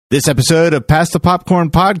This episode of Pass the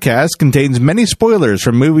Popcorn podcast contains many spoilers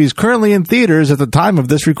from movies currently in theaters at the time of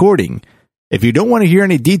this recording. If you don't want to hear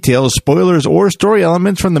any details, spoilers, or story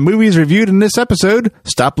elements from the movies reviewed in this episode,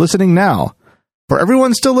 stop listening now. For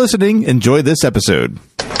everyone still listening, enjoy this episode.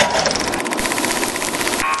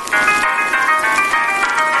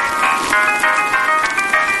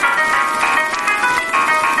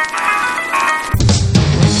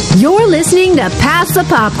 You're listening to Pass the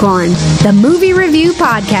Popcorn, the movie review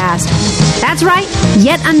podcast. That's right,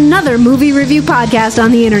 yet another movie review podcast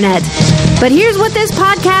on the internet. But here's what this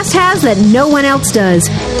podcast has that no one else does.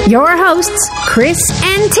 Your hosts, Chris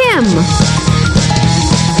and Tim.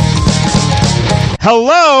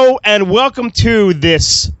 Hello, and welcome to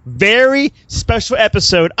this very special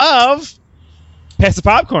episode of Pass the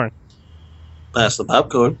Popcorn. Pass the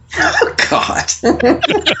popcorn. Oh, God.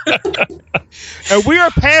 And we are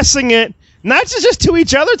passing it not just to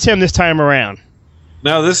each other, Tim, this time around.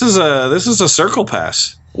 No, this is a circle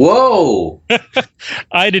pass. Whoa.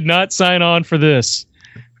 I did not sign on for this.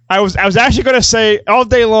 I was actually going to say all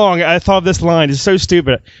day long, I thought this line is so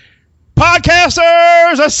stupid.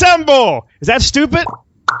 Podcasters, assemble! Is that stupid?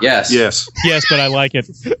 Yes. Yes. Yes, but I like it.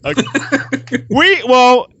 Okay.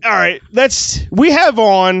 All right, we have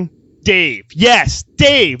on Dave. Yes,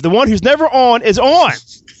 Dave, the one who's never on, is on.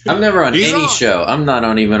 I'm never on He's any on. show. I'm not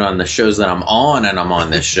on even on the shows that I'm on, and I'm on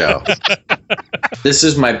this show. This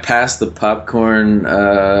is my Pass the Popcorn.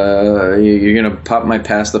 You're going to pop my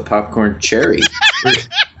Pass the Popcorn cherry.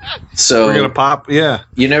 So We're going to pop, yeah.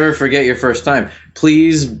 You never forget your first time.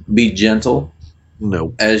 Please be gentle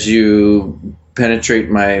No. as you penetrate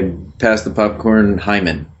my Pass the Popcorn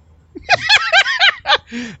hymen.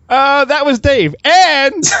 That was Dave.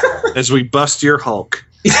 And As we bust your Hulk.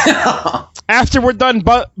 after we're done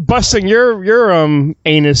busting your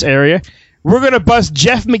anus area, we're going to bust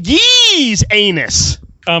Jeff McGee's anus.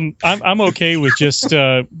 I'm okay with just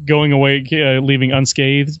going away, leaving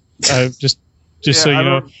unscathed. Just so you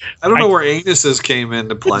know. I don't know where anuses came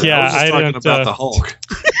into play. Yeah, I was just I talking don't, about the Hulk.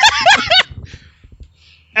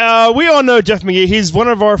 We all know Jeff McGee. He's one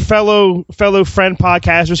of our fellow friend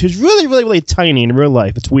podcasters who's really, really, really tiny in real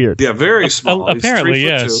life. It's weird. Yeah, very small. He's Apparently, 3'2".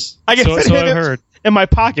 yes. I can fit so him I heard. in my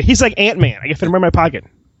pocket. He's like Ant-Man. I can fit him in my pocket.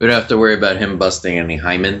 We don't have to worry about him busting any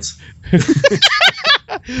hymens.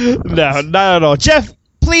 No, not at all. Jeff,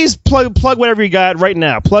 please plug whatever you got right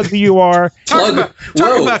now. Plug who you are. Talk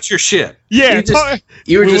about your shit. Yeah.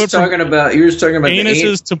 You were We just went from talking about the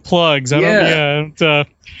Anuses to plugs.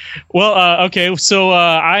 Okay. So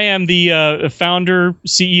I am the founder,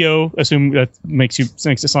 CEO. Assume that makes it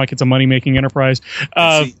sound like it's a money making enterprise.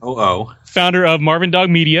 COO. Founder of Marvin Dog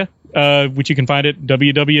Media, which you can find at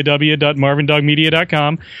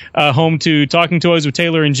www.marvindogmedia.com. Home to Talking Toys with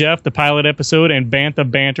Taylor and Jeff, the pilot episode, and Bantha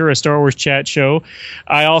Banter, a Star Wars chat show.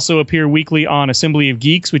 I also appear weekly on Assembly of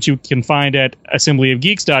Geeks, which you can find at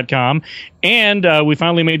assemblyofgeeks.com. And we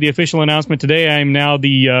finally made the official announcement today. I am now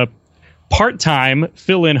the part-time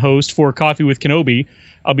fill-in host for Coffee with Kenobi.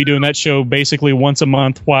 I'll be doing that show basically once a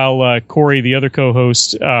month while Corey, the other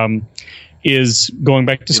co-host, is going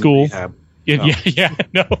back to school. No,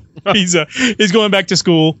 he's going back to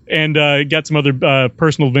school and got some other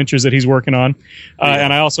personal ventures that he's working on,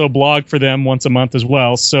 and I also blog for them once a month as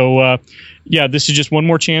well. So this is just one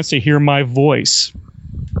more chance to hear my voice.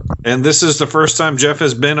 And this is the first time Jeff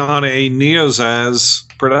has been on a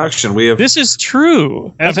NEOZAZ production. This is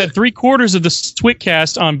true. I've had 3/4 of the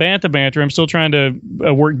Switcast on Bantha Banter. I'm still trying to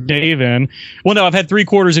work Dave in. Well, no, I've had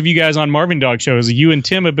 3/4 of you guys on Marvin Dog shows. You and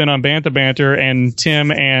Tim have been on Bantha Banter, and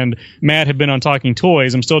Tim and Matt have been on Talking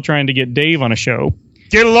Toys. I'm still trying to get Dave on a show.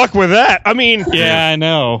 Good luck with that. I mean, yeah, I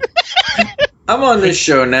know. I'm on this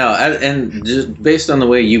show now, and just based on the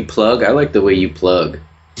way you plug, I like the way you plug.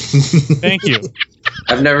 Thank you.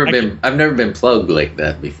 I've never been plugged like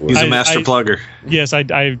that before. He's a master plugger. Yes, I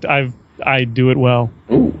do it well.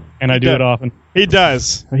 Ooh. And I do it often. He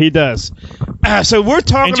does. So we're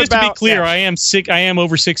talking and just about. To be clear, I am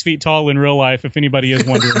over 6 feet tall in real life. If anybody is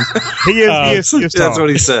wondering, he is That's tall. what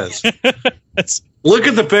he says. Look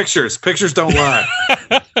at the pictures. Pictures don't lie.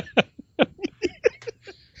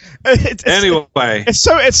 Anyway,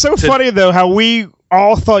 it's so funny though how we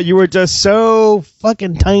all thought you were just so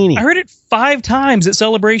fucking tiny. I heard it 5 times at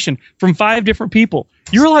Celebration from 5 different people.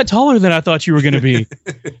 You're a lot taller than I thought you were going to be.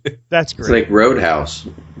 That's It's great. like Roadhouse.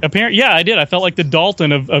 Apparently, yeah, I did. I felt like the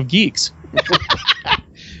Dalton of geeks.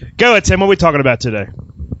 Go ahead, Tim. What are we talking about today?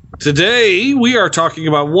 today we are talking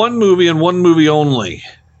about one movie and one movie only.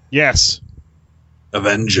 Yes.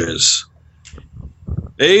 Avengers.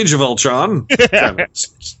 Age of Ultron.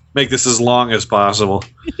 Make this as long as possible.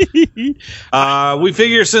 We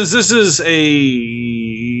figure since this is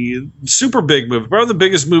super big movie, probably the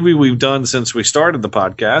biggest movie we've done since we started the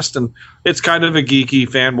podcast, and it's kind of a geeky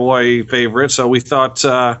fanboy favorite. So we thought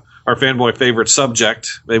our fanboy favorite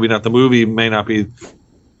subject, maybe not the movie, may not be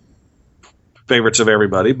favorites of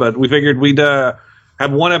everybody, but we figured we'd have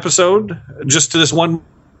one episode just to this one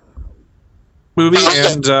movie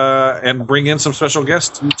and bring in some special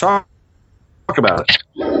guests to talk about it.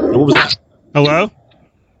 What was that? Hello?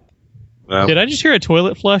 Did I just hear a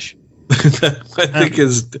toilet flush? I think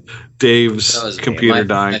is Dave's computer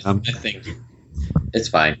dying. I think it's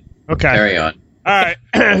fine. Okay. Carry on. All right.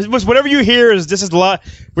 Whatever you hear this is live.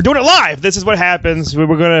 We're doing it live. This is what happens. We're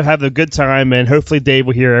going to have a good time, and hopefully Dave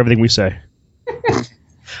will hear everything we say.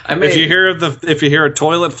 If you hear a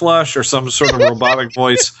toilet flush or some sort of robotic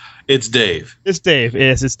voice, it's Dave. It's Dave.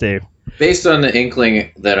 Yes, it's Dave. Based on the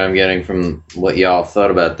inkling that I'm getting from what y'all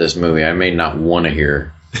thought about this movie, I may not want to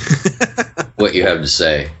hear what you have to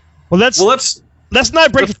say. Well, let's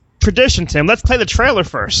not break tradition, Tim. Let's play the trailer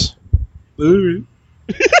first. All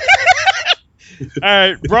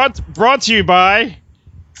right, brought to you by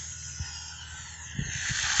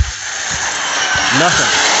nothing.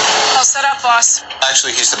 All set up, boss.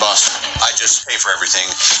 Actually, he's the boss. I just pay for everything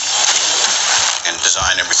and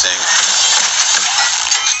design everything.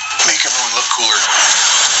 Make everyone look cooler.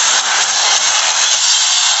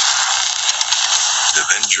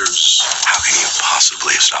 Avengers, how can you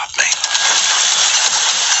possibly stop me?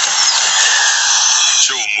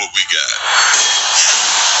 Show them what we got.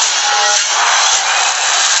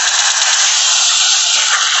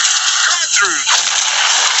 Coming through.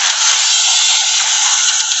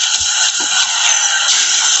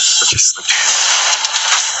 Just look.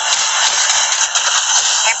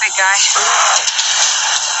 Hey, big guy.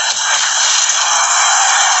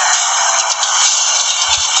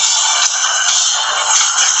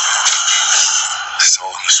 That's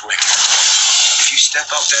all in the swing. If you step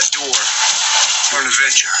out that door, you're an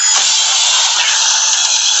Avenger.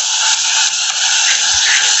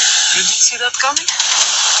 Did you see that coming?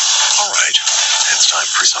 All right, it's time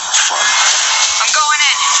for some fun. I'm going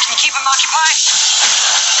in. Can you keep him occupied?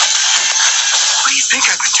 What do you think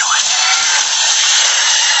I've been doing?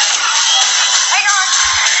 Hang on.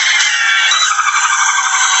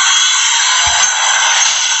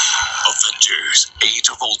 Avengers, Age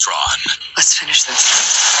of Ultron. Let's finish this.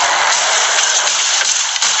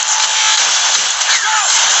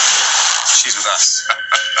 She's with us.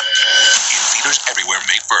 In theaters everywhere,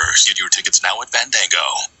 May 1st. Get your tickets now at Fandango.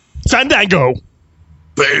 Fandango.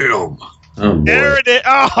 Bam. Oh, boy. There it is.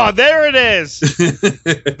 Oh, there it is.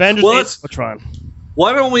 Avengers Well, Age of Ultron.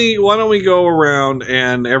 Why don't we go around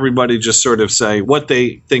and everybody just sort of say what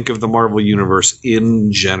they think of the Marvel Universe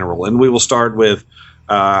in general, and we will start with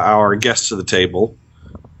our guest to the table,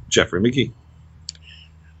 Jeffrey McGee.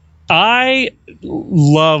 I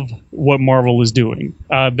love what Marvel is doing.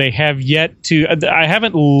 They have yet to. I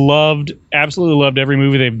haven't absolutely loved every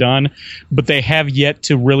movie they've done, but they have yet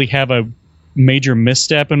to really have a major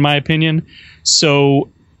misstep, in my opinion. So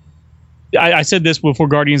I said this before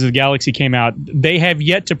Guardians of the Galaxy came out. They have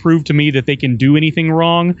yet to prove to me that they can do anything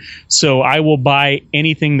wrong. So I will buy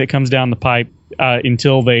anything that comes down the pipe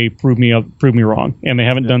until they prove me wrong, and they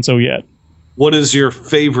haven't done so yet. What is your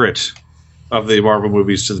favorite of the Marvel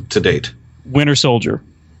movies to date? Winter Soldier.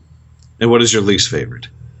 And what is your least favorite?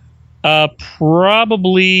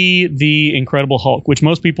 Probably the Incredible Hulk, which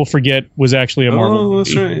most people forget was actually a Marvel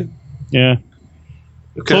movie. That's right. Yeah.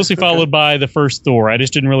 Okay, Closely followed by the first Thor. I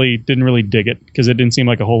just didn't really dig it because it didn't seem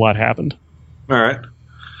like a whole lot happened. All right.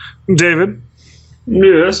 David,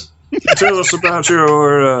 Yes. tell us about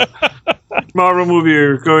your Marvel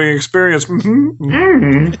movie going experience. I'd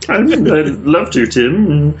love to,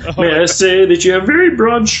 Tim. May I say that you have very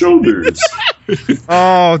broad shoulders?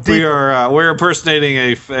 Oh, We're impersonating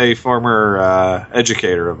a former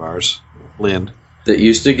educator of ours, Lynn. That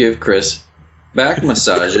used to give Chris back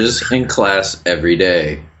massages in class every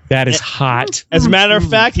day. That is hot. as a matter of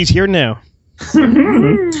fact, he's here now.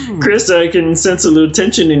 Chris, I can sense a little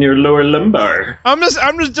tension in your lower lumbar. I'm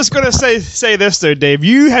just gonna say this though, Dave.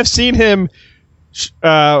 You have seen him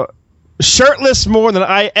shirtless more than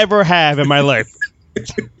I ever have in my life.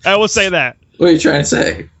 I will say that. What are you trying to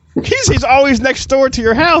say? He's always next door to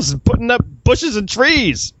your house, putting up bushes and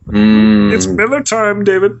trees. It's Miller time,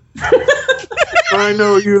 David. I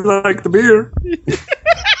know you like the beer.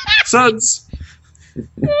 Suds.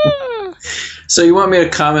 So you want me to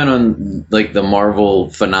comment on like the Marvel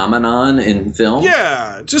phenomenon in film?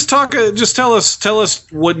 Yeah, just tell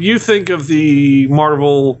us what you think of the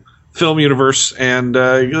Marvel film universe, and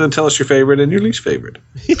tell us your favorite and your least favorite.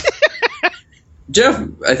 Jeff,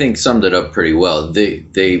 I think, summed it up pretty well. They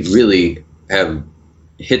really have,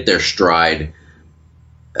 hit their stride.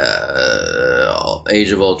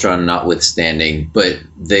 Age of Ultron notwithstanding, but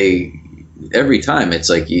every time it's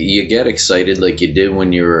like you get excited like you did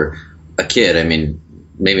when you were a kid. I mean,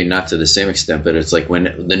 maybe not to the same extent, but it's like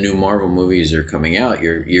when the new Marvel movies are coming out,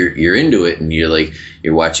 you're into it, and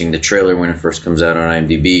you're watching the trailer when it first comes out on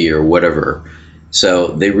IMDb or whatever.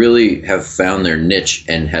 So they really have found their niche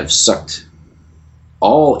and have sucked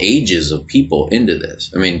all ages of people into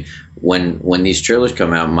this. I mean, when these trailers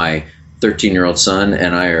come out, my 13-year-old son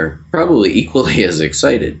and I are probably equally as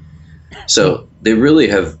excited. So they really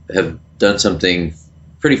have done something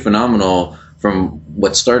pretty phenomenal from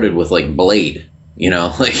what started with like Blade,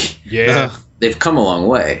 they've come a long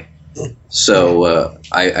way. So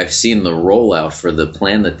I've seen the rollout for the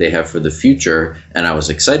plan that they have for the future, and I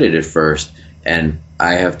was excited at first, and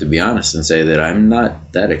I have to be honest and say that I'm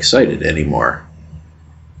not that excited anymore.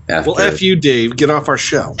 Well, F you, Dave. Get off our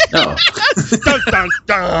show. No. Dun, dun,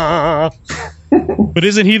 dun. But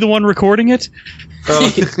isn't he the one recording it?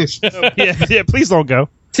 Yeah, please don't go.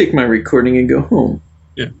 Take my recording and go home.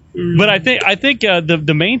 Yeah. But I think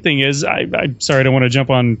the main thing is I'm sorry, I don't want to jump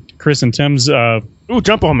on Chris and Tim's. Ooh,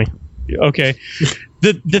 jump on me. Okay.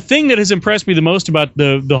 The thing that has impressed me the most about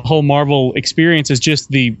the whole Marvel experience is just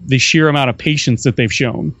the sheer amount of patience that they've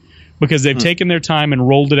shown. Because they've taken their time and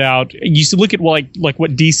rolled it out. You look at like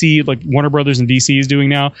what DC, like Warner Brothers and DC is doing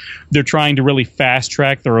now. They're trying to really fast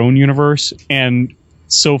track their own universe, and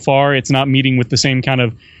so far it's not meeting with the same kind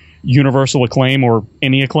of universal acclaim or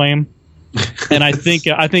any acclaim. And I think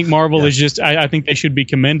Marvel is just. I think they should be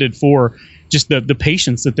commended for just the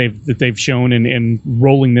patience that they've shown in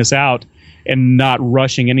rolling this out and not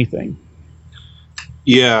rushing anything.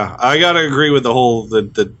 Yeah, I gotta agree with the whole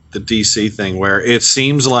the DC thing, where it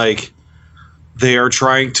seems like they are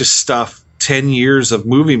trying to stuff 10 years of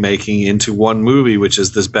movie making into one movie, which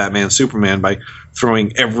is this Batman Superman, by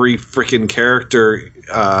throwing every freaking character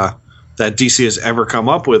that DC has ever come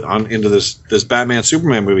up with into this Batman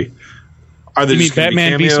Superman movie. Are there you mean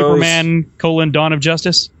Batman v Superman : Dawn of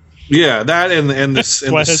Justice? Yeah, that and the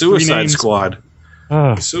Suicide Squad.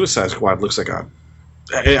 Oh. The Suicide Squad looks like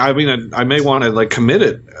I mean, I may want to like commit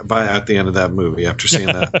it at the end of that movie after seeing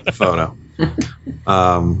that photo.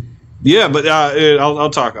 Yeah, but I'll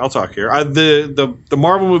talk here. The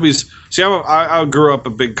Marvel movies. See, I grew up a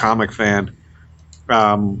big comic fan.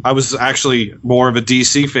 I was actually more of a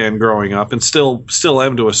DC fan growing up, and still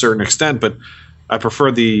am to a certain extent. But I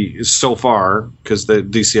prefer so far, because the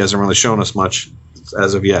DC hasn't really shown us much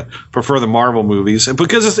as of yet. Prefer the Marvel movies, and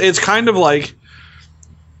because it's kind of like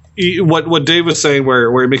what Dave was saying,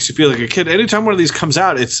 where it makes you feel like a kid. Anytime one of these comes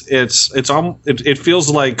out, it feels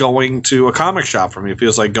like going to a comic shop for me. It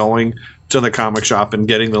feels like going to the comic shop and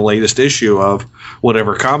getting the latest issue of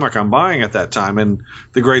whatever comic I'm buying at that time. And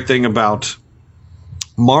the great thing about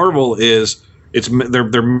Marvel is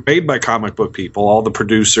they're made by comic book people. All the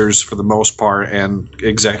producers, for the most part, and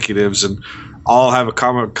executives, and all have a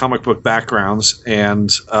comic book backgrounds,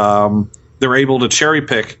 and they're able to cherry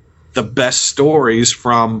pick the best stories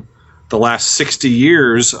from the last 60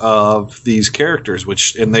 years of these characters,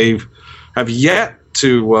 and they have yet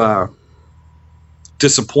to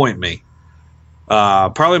disappoint me.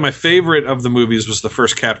 Probably my favorite of the movies was the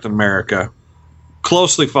first Captain America,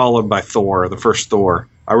 closely followed by Thor, the first Thor.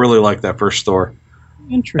 I really like that first Thor.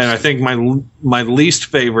 Interesting. And I think my least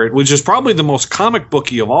favorite, which is probably the most comic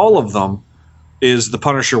booky of all of them, is the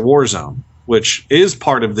Punisher Warzone, which is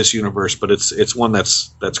part of this universe, but it's one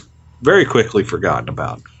that's very quickly forgotten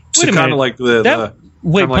about. Wait a minute. Like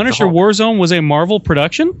Punisher Warzone was a Marvel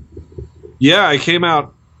production? Yeah, it came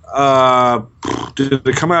out. Did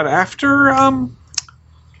it come out after?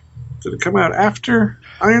 Did it come out after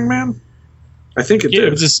Iron Man? I think it did. It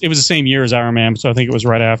was the same year as Iron Man, so I think it was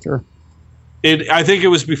right after. I think it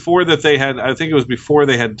was before that they had. I think it was before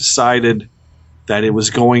they had decided that it was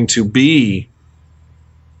going to be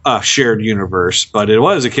a shared universe, but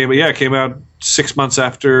it came out 6 months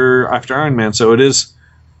after Iron Man, so it is.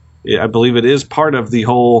 I believe it is part of the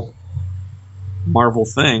whole Marvel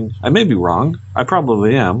thing. I may be wrong. I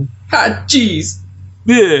probably am. Ah, jeez.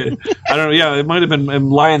 Yeah, I don't know. Yeah, it might have been.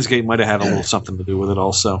 And Lionsgate might have had a little something to do with it,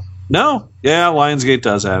 also. No, yeah, Lionsgate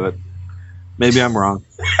does have it. Maybe I'm wrong.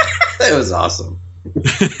 That was awesome.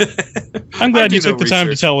 I'm glad you took the time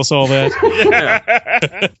to tell us all that.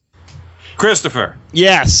 Yeah. Christopher.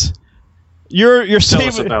 Yes. You're Tell us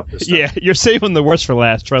saving about this stuff. Yeah, you're saving the worst for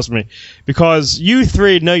last, trust me. Because you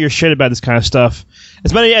three know your shit about this kind of stuff.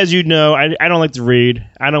 As many as you know, I don't like to read.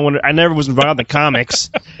 I never was involved in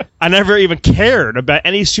comics. I never even cared about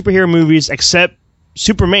any superhero movies except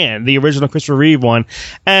Superman, the original Christopher Reeve one.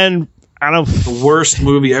 And The worst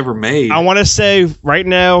movie ever made. I want to say right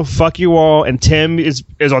now, fuck you all, and Tim is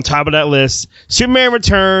on top of that list. Superman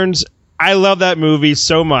Returns. I love that movie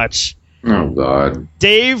so much. Oh God,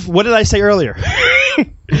 Dave, what did I say earlier?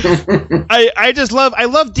 I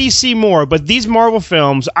love DC more, but these Marvel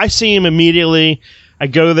films, I see them immediately. I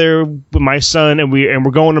go there with my son, and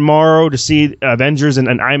we're going tomorrow to see Avengers in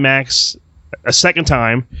an IMAX a second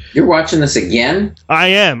time. You're watching this again? I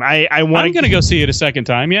am. I'm going to go see it a second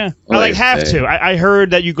time. Yeah, I have to. I heard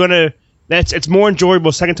that you're gonna. It's more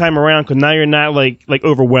enjoyable second time around because now you're not like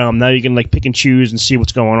overwhelmed. Now you can like pick and choose and see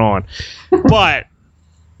what's going on. But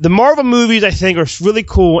the Marvel movies, I think, are really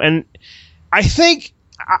cool, and I think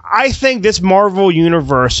this Marvel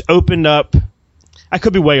universe opened up. I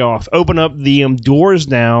could be way off. Open up the doors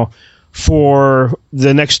now for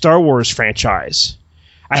the next Star Wars franchise.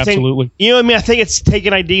 Absolutely. Think, you know what I mean? I think it's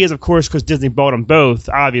taking ideas, of course, because Disney bought them both,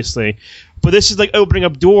 obviously. But this is like opening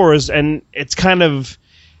up doors, and it's kind of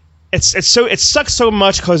it sucks so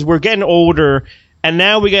much because we're getting older, and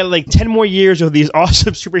now we got like 10 more years of these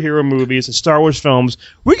awesome superhero movies and Star Wars films.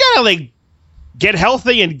 We gotta like get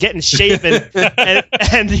healthy and get in shape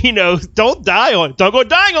and you know, don't go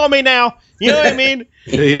dying on me now. You know what I mean?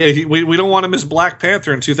 We don't want to miss Black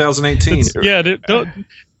Panther in 2018. Yeah,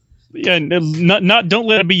 don't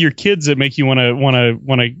let it be your kids that make you want to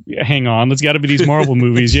hang on. It's got to be these Marvel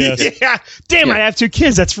movies. Yes. Yeah. Damn, I have 2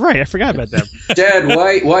 kids. That's right. I forgot about them. Dad,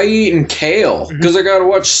 why you eating kale? Because I got to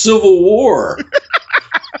watch Civil War.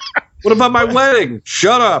 What about my wedding?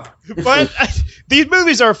 Shut up. But these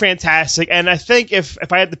movies are fantastic, and I think if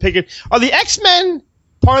I had to pick it, are the X-Men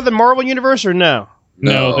part of the Marvel universe or no?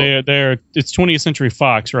 No, they're it's 20th Century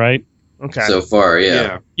Fox, right? Okay. So far,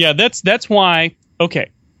 yeah. Yeah, that's why. Okay,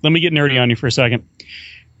 let me get nerdy on you for a second.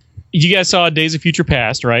 You guys saw Days of Future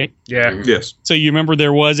Past, right? Yeah. Yes. So you remember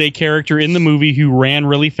there was a character in the movie who ran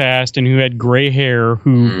really fast and who had gray hair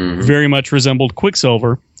who very much resembled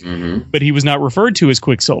Quicksilver, but he was not referred to as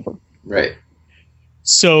Quicksilver. Right.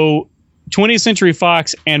 So 20th Century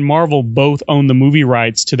Fox and Marvel both own the movie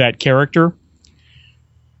rights to that character.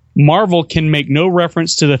 Marvel can make no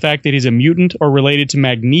reference to the fact that he's a mutant or related to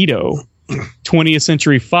Magneto. 20th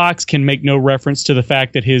Century Fox can make no reference to the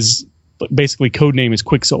fact that his basically code name is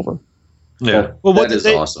Quicksilver. Yeah. Well, that is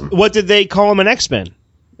awesome. What did they call him in X-Men?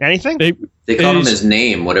 Anything? They called him his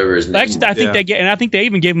name, whatever his name. Actually, I think they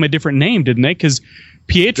even gave him a different name, didn't they? Because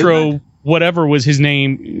Pietro, whatever was his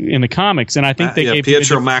name in the comics, and I think they gave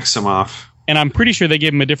Pietro Maximoff. And I'm pretty sure they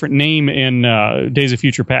gave him a different name in Days of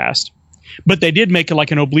Future Past. But they did make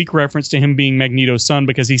like an oblique reference to him being Magneto's son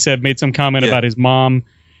because he made some comment about his mom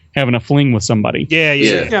having a fling with somebody.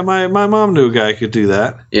 Yeah. My mom knew a guy who could do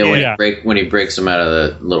that. Yeah, when he breaks him out of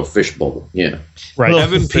the little fishbowl. Yeah, right.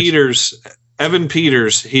 Evan Peters. On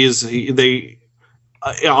IMDb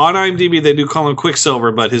they do call him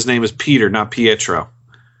Quicksilver, but his name is Peter, not Pietro.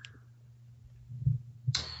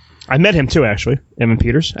 I met him too, actually. Evan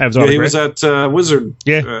Peters. He was at Wizard.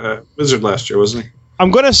 Wizard last year, wasn't he? I'm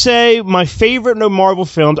going to say my favorite Marvel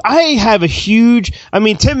films. I have a huge... I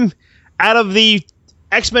mean, Tim, out of the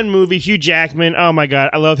X-Men movie, Hugh Jackman, oh my God,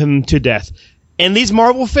 I love him to death. And these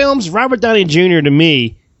Marvel films, Robert Downey Jr. to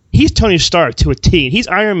me, he's Tony Stark to a T. He's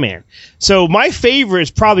Iron Man. So my favorite is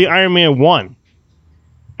probably Iron Man 1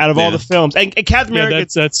 out of all the films. And Captain America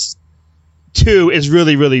that's 2 is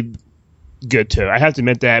really, really good too. I have to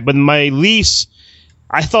admit that. But my least...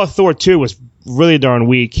 I thought Thor 2 was really darn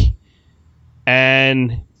weak.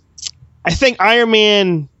 And I think Iron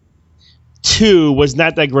Man 2 was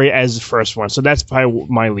not that great as the first one. So that's probably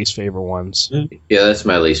my least favorite ones. Yeah, that's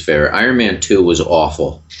my least favorite. Iron Man 2 was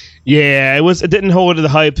awful. Yeah, it didn't hold to the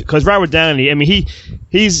hype because Robert Downey, I mean,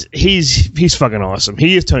 he's fucking awesome.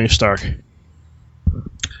 He is Tony Stark.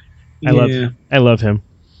 I love him.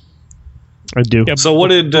 I do. Yeah, so what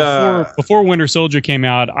did before Winter Soldier came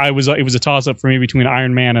out? It was a toss up for me between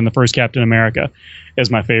Iron Man and the first Captain America as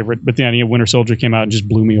my favorite. But then Winter Soldier came out and just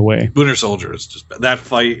blew me away. Winter Soldier is just that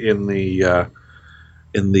fight in the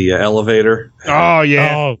elevator. Oh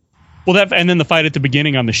yeah. Oh, well and then the fight at the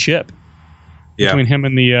beginning on the ship between him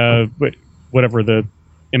and the whatever the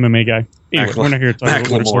MMA guy. Anyway, we're not here to talk about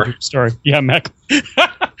Winter Soldier. Sorry. Yeah,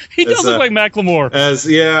 he does look like Macklemore.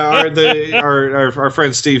 Our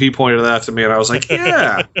friend Steve, he pointed that to me, and I was like,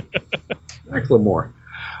 yeah, Macklemore.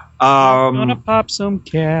 I'm gonna pop some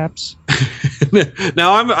caps.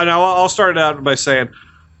 Now I'll start out by saying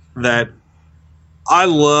that I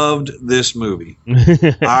loved this movie.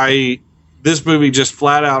 This movie just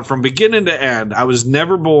flat out from beginning to end. I was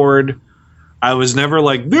never bored. I was never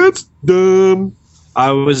like, that's dumb.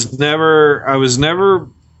 I was never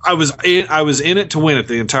I was in it to win it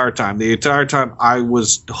the entire time. The entire time I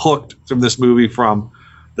was hooked from this movie, from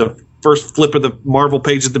the first flip of the Marvel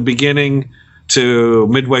page at the beginning to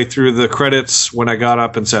midway through the credits when I got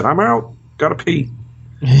up and said, "I'm out. Gotta pee."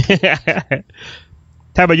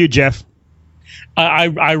 How about you, Jeff?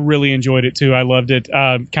 I really enjoyed it too. I loved it.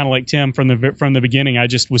 Kind of like Tim from the beginning. I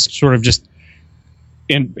just was sort of just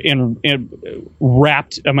in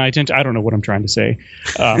wrapped my attention. I don't know what I'm trying to say.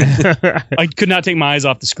 I could not take my eyes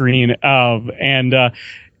off the screen. As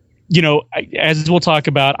we'll talk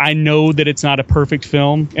about, I know that it's not a perfect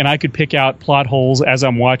film, and I could pick out plot holes as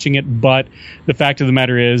I'm watching it. But the fact of the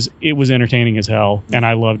matter is, it was entertaining as hell, and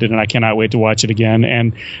I loved it, and I cannot wait to watch it again.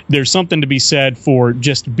 And there's something to be said for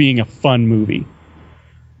just being a fun movie.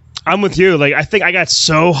 I'm with you. Like, I think I got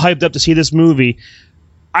so hyped up to see this movie.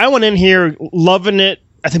 I went in here loving it,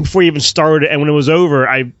 I think, before you even started, and when it was over,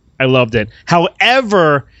 I loved it.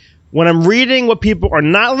 However, when I'm reading what people are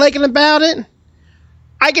not liking about it,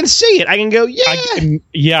 I can see it. I can go, I get it.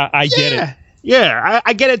 Yeah, I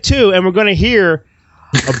get it too. And we're going to hear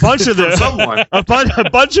a bunch of those, a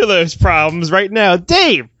bunch of those problems right now.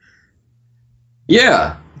 Dave.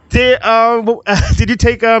 Yeah. Did you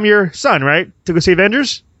take your son, right, to go see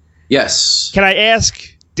Avengers? Yes. Can I ask,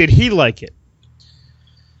 did he like it?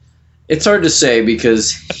 It's hard to say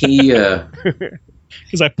because he.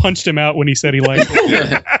 Because I punched him out when he said he liked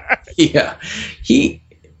it. Yeah,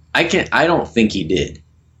 I don't think he did.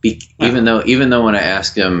 Even though when I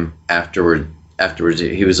asked him afterwards,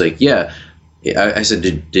 he was like, "Yeah." I said,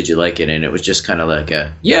 "Did you like it?" And it was just kind of like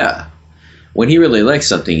a yeah. When he really likes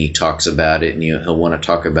something, he talks about it, and he'll want to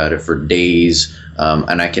talk about it for days.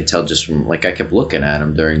 And I can tell just from I kept looking at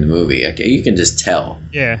him during the movie. You can just tell.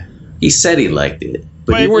 Yeah. He said he liked it.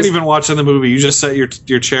 But you weren't even watching the movie. You just set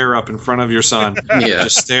your chair up in front of your son. Yeah.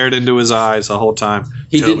 Just stared into his eyes the whole time.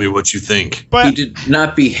 Tell me what you think. But he did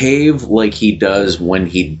not behave like he does when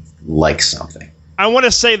he likes something. I want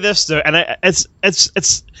to say this though, and I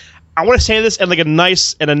want to say this in a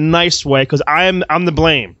nice way, because I'm the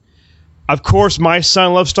blame. Of course, my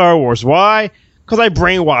son loves Star Wars. Why? Because I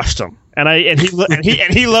brainwashed him, and he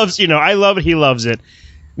loves. I love it. He loves it.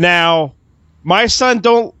 Now, my son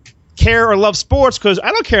don't care or love sports because I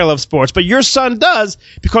don't care or love sports, but your son does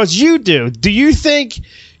because you do. Do you think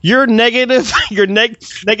your negativity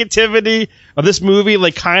of this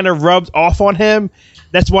movie kind of rubbed off on him?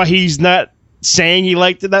 That's why he's not saying he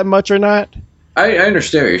liked it that much or not? I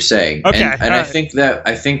understand what you're saying. Okay, and I think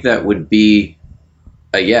that would be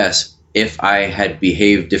a yes if I had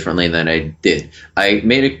behaved differently than I did. I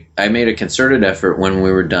made a concerted effort when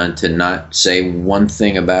we were done to not say one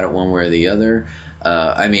thing about it one way or the other.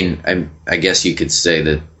 I guess you could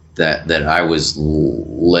say that I was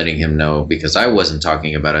letting him know, because I wasn't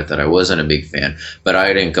talking about it, that I wasn't a big fan. But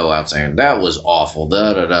I didn't go out saying that was awful.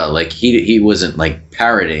 Da da da. He wasn't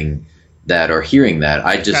parroting that or hearing that.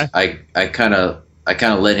 I just I kind of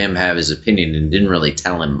let him have his opinion and didn't really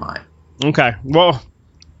tell him mine. Okay. Well,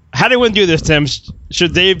 how do we do this, Tim?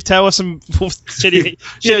 Should Dave tell us some? Tell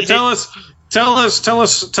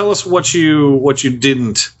us what you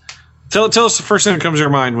didn't. Tell us the first thing that comes to your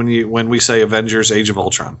mind when we say Avengers: Age of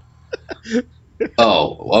Ultron.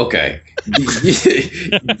 Oh, okay.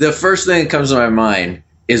 The first thing that comes to my mind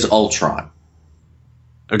is Ultron.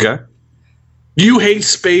 Okay. You hate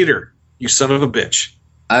Spader, you son of a bitch.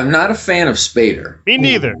 I'm not a fan of Spader. Me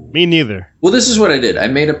neither. Me neither. Well, this is what I did. I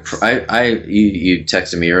made you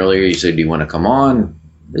texted me earlier. You said, "Do you want to come on?"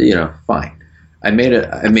 Fine. I made a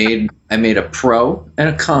pro and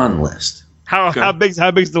a con list. How big's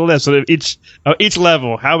the list? So each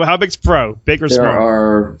level. How big's pro? Big or small? There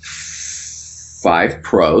are 5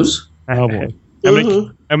 pros. Oh boy.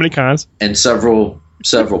 How many cons? And several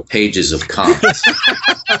pages of cons.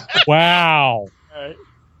 Wow.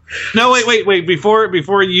 No, wait.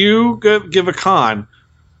 Before you give a con,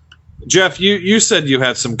 Jeff, you said you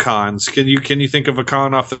had some cons. Can you think of a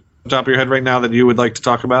con off the top of your head right now that you would like to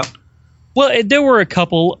talk about? Well, there were a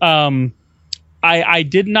couple. I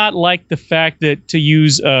did not like the fact that, to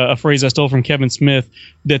use a phrase I stole from Kevin Smith,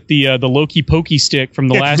 that the Loki pokey stick from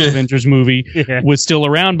the last Avengers movie was still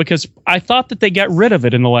around, because I thought that they got rid of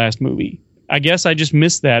it in the last movie. I guess I just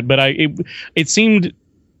missed that, but it seemed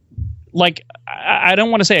like, I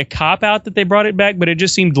don't want to say a cop-out that they brought it back, but it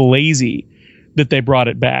just seemed lazy that they brought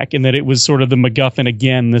it back, and that it was sort of the MacGuffin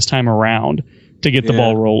again this time around to get the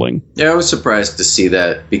ball rolling. Yeah, I was surprised to see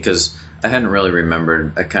that, because I hadn't really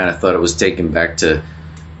remembered. I kind of thought it was taken back to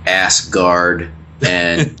Asgard,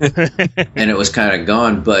 and and it was kind of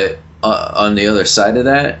gone. But on the other side of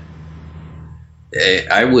that,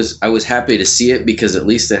 I was happy to see it, because at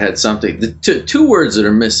least it had something. The two words that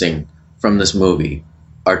are missing from this movie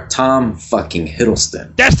are Tom fucking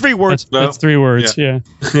Hiddleston. That's 3 words. That's 3 words. Yeah.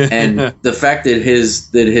 And the fact that his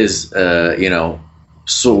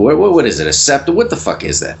so what is it? A scepter? What the fuck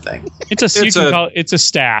is that thing? It's a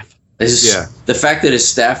staff. The fact that his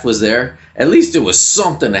staff was there, at least it was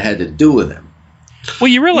something that had to do with him. Well,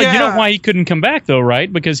 you realize you know why he couldn't come back though,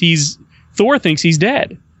 right? Because Thor thinks he's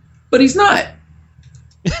dead. But he's not.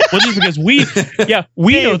 Well, just because we Dave,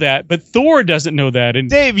 know that, but Thor doesn't know that, and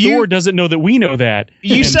Dave, Thor doesn't know that we know that.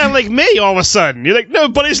 You sound like me all of a sudden. You're like, no,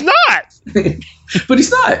 but he's not. But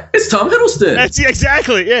he's not. It's Tom Hiddleston. That's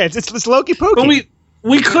exactly. Yeah, it's Loki Pokey. But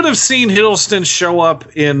we could have seen Hiddleston show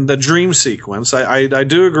up in the dream sequence. I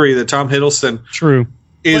do agree that Tom Hiddleston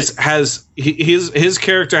his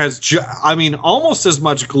character has almost as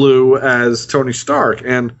much glue as Tony Stark,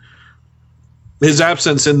 and his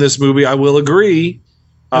absence in this movie, I will agree,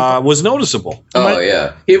 was noticeable. Oh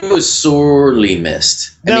yeah, it was sorely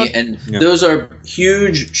missed. Those are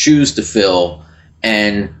huge shoes to fill,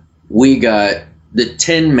 and we got the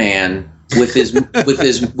Tin Man with his with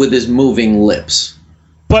his moving lips.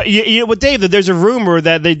 But you know, Dave, there's a rumor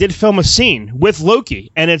that they did film a scene with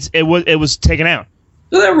Loki, and it was taken out.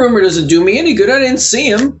 Well, that rumor doesn't do me any good. I didn't see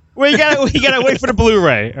him. Well, you gotta wait for the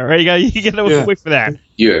Blu-ray. All right, you gotta wait for that.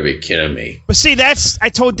 You gotta be kidding me. But see, I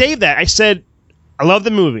told Dave that. I said, I love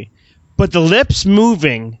the movie, but the lips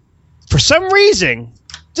moving, for some reason,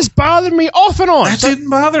 just bothered me off and on. That didn't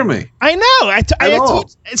bother me. I know.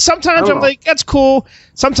 Sometimes I'm like, that's cool.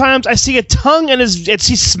 Sometimes I see a tongue and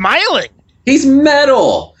he's smiling. He's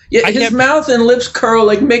metal. Yeah, his mouth and lips curl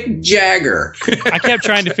like Mick Jagger. I kept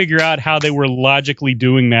trying to figure out how they were logically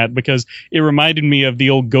doing that because it reminded me of the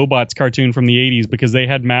old GoBots cartoon from the 80s because they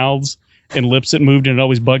had mouths and lips that moved, and it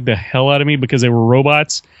always bugged the hell out of me because they were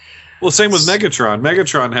robots. Well, same with Megatron.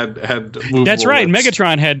 Megatron had movable That's right. lips.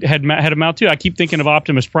 Megatron had a mouth too. I keep thinking of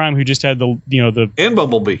Optimus Prime, who just had the and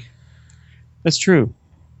Bumblebee. That's true.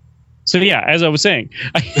 So yeah, as I was saying,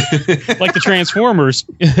 like the Transformers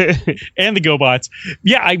and the GoBots.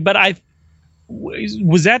 Yeah,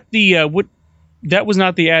 was that the what? That was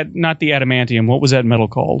not the adamantium. What was that metal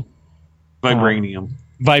called? Vibranium.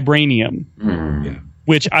 Vibranium. Yeah.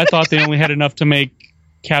 Which I thought they only had enough to make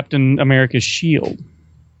Captain America's shield.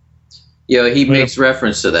 Yeah, he makes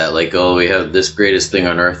reference to that, like, oh, we have this greatest thing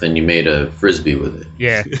on Earth, and you made a frisbee with it.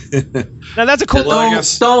 Yeah. Now that's a cool.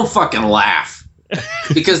 Don't fucking laugh.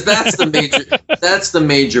 Because that's the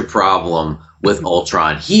major problem with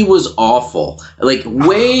Ultron. He was awful. Like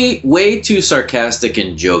way too sarcastic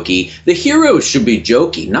and jokey. The hero should be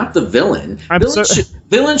jokey, not the villain.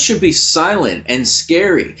 Villain should be silent and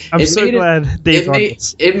scary. I'm so glad Dave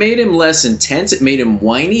it made him less intense. It made him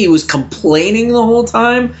whiny. He was complaining the whole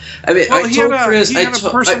time. I mean, he had a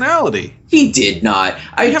personality. He did not.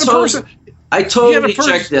 I totally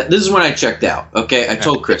checked out. This is when I checked out. Okay, I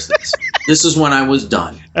told Chris this. This is when I was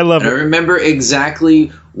done. I love it. I remember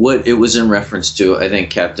exactly what it was in reference to. I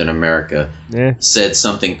think Captain America said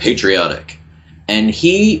something patriotic. And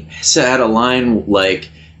he had a line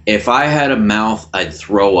like, if I had a mouth, I'd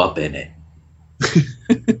throw up in it.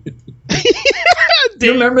 Do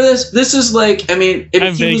you remember this? This is like, I mean...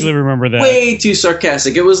 I vaguely remember that. Way too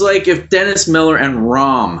sarcastic. It was like if Dennis Miller and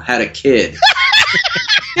Rom had a kid.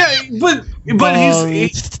 Yeah, but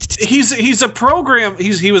he's a program.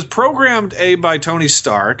 He was programmed by Tony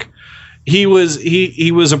Stark. He was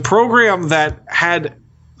a program that had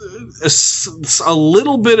a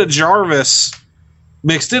little bit of Jarvis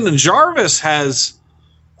mixed in, and Jarvis has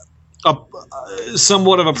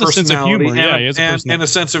somewhat of a personality and a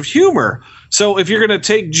sense of humor. So if you're going to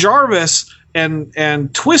take Jarvis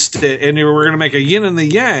and twist it, and we're going to make a yin and the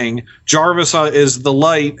yang, Jarvis is the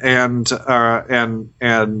light, and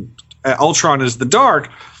Ultron is the dark.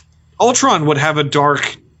 Ultron would have a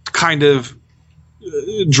dark kind of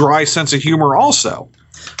dry sense of humor also.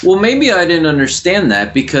 Well, maybe I didn't understand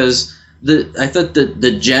that because I thought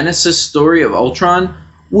the Genesis story of Ultron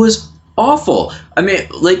was awful. I mean,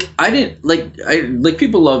 like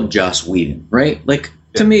people love Joss Whedon, right? Like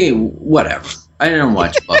to me, whatever. I don't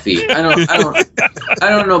watch Buffy. I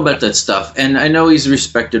don't know about that stuff. And I know he's a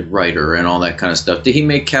respected writer and all that kind of stuff. Did he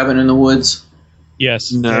make Cabin in the Woods? Yes.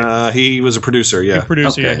 He was a producer. Yeah.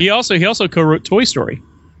 Yeah. He also co-wrote Toy Story.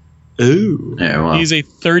 Ooh. Yeah, well. He's a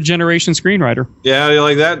third generation screenwriter. Yeah, you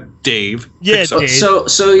like that, Dave? Yeah, so, Dave.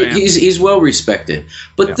 So he's well respected.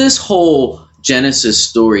 But this whole Genesis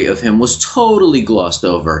story of him was totally glossed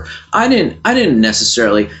over. I didn't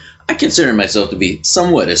necessarily. I consider myself to be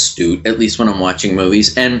somewhat astute, at least when I'm watching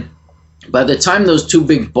movies. And by the time those two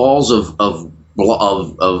big balls of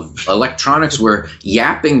of electronics were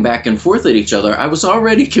yapping back and forth at each other, I was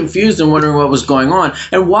already confused and wondering what was going on.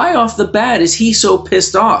 And why off the bat is he so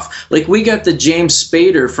pissed off? Like, we got the James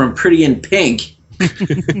Spader from Pretty in Pink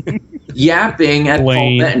yapping at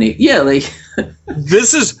Paul Bettany. Yeah, like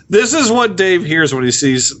this is what Dave hears when he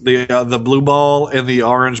sees the blue ball and the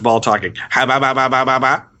orange ball talking. Ha ba ba ba ba ba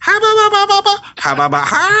ba. Ha ba ba ba ba ba. Ha ba ba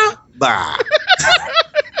ha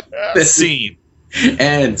ba. Scene.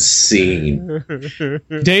 And scene.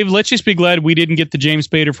 Dave, let's just be glad we didn't get the James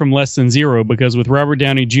Spader from Less Than Zero, because with Robert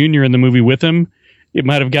Downey Jr. in the movie with him, it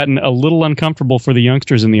might have gotten a little uncomfortable for the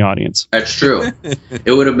youngsters in the audience. That's true.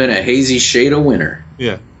 It would have been a hazy shade of winter.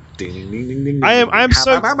 Yeah. I'm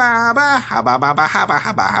so.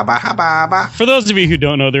 For those of you who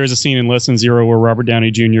don't know, there is a scene in Less Than Zero where Robert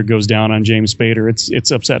Downey Jr. goes down on James Spader.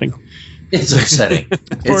 It's upsetting. It's upsetting.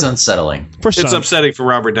 It's unsettling. It's upsetting for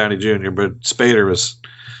Robert Downey Jr., but Spader was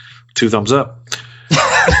 2 thumbs up.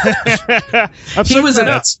 He was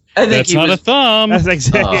that's not a thumb. That's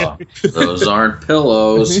exactly. Those aren't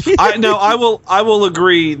pillows. I will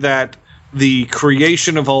agree that the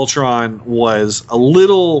creation of Ultron was a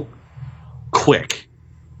little quick.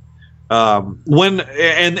 Then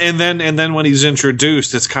when he's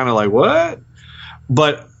introduced, it's kind of like, what?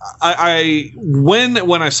 But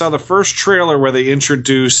when I saw the first trailer where they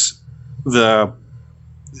introduce the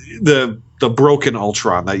broken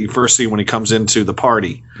Ultron that you first see when he comes into the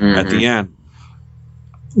party at the end,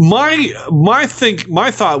 my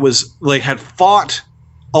thought was they had fought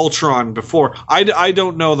Ultron before. I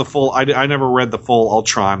don't know the full. I never read the full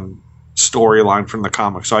Ultron storyline from the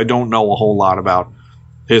comic, so I don't know a whole lot about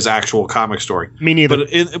his actual comic story. Me neither.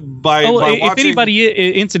 But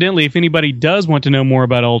if anybody does want to know more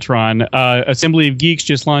about Ultron, Assembly of Geeks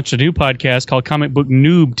just launched a new podcast called Comic Book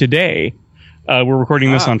Noob today. We're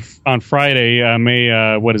recording this on Friday, May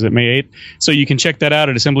 8th. So you can check that out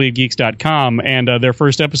at assemblyofgeeks.com. And their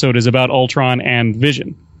first episode is about Ultron and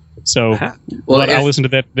Vision. So I'll listen to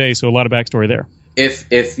that today. So a lot of backstory there.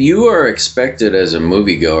 If you are expected as a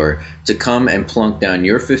moviegoer to come and plunk down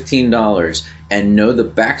your $15 and know the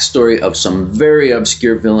backstory of some very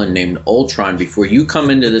obscure villain named Ultron before you come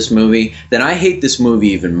into this movie, then I hate this movie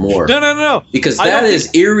even more. No. Because that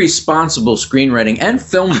is irresponsible screenwriting and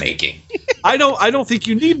filmmaking. I don't think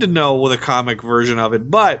you need to know the comic version of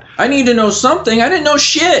it, but I need to know something. I didn't know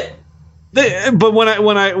shit. But when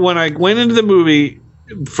I went into the movie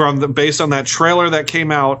based on that trailer that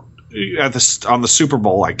came out on the Super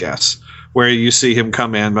Bowl, I guess, where you see him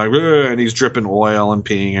come in like, and he's dripping oil and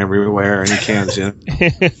peeing everywhere, and he can't.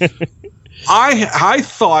 I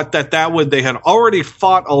thought that they had already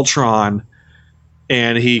fought Ultron,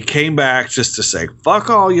 and he came back just to say, "Fuck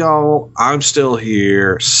all y'all, I'm still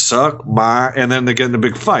here. Suck my," and then they get in a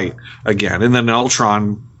big fight again, and then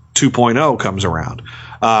Ultron 2.0 comes around.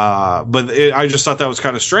 I just thought that was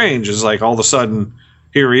kind of strange. It's like all of a sudden,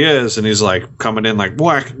 here he is, and he's like coming in like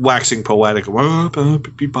waxing poetic, and I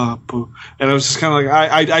was just kind of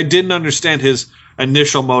like, I didn't understand his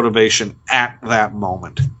initial motivation at that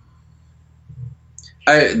moment.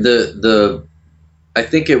 I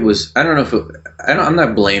think it was, I don't know if I'm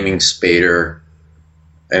not blaming Spader.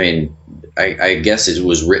 I mean, I guess it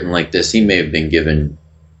was written like this. He may have been given,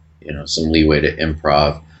 some leeway to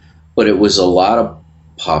improv, but it was a lot of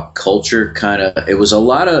pop culture kind of. It was a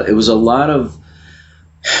lot of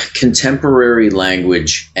contemporary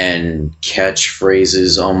language and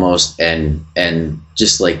catchphrases almost, and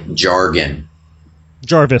just like jargon.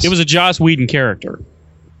 Jarvis. It was a Joss Whedon character.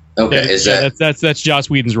 Okay, that's Joss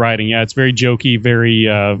Whedon's writing. Yeah, it's very jokey,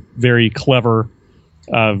 very clever,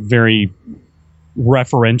 very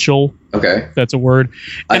referential. Okay, that's a word.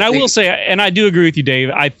 And I will say, and I do agree with you,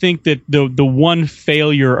 Dave. I think that the one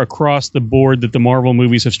failure across the board that the Marvel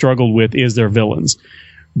movies have struggled with is their villains.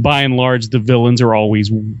 By and large, the villains are always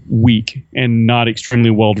weak and not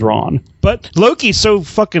extremely well drawn. But Loki's so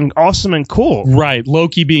fucking awesome and cool. Right,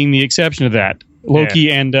 Loki being the exception to that. Loki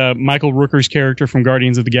and Michael Rooker's character from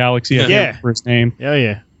Guardians of the Galaxy. I can't remember his name. Oh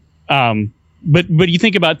yeah. But you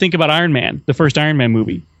think about Iron Man, the first Iron Man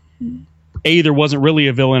movie. There wasn't really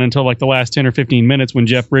a villain until like the last 10 or 15 minutes when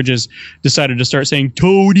Jeff Bridges decided to start saying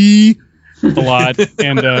 "Toady" a lot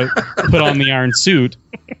and put on the iron suit.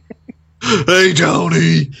 Hey,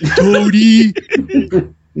 Tony. Toady.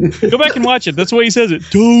 Go back and watch it. That's the way he says it.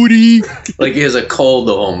 Toady. Like he has a cold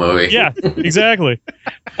the whole movie. Yeah, exactly.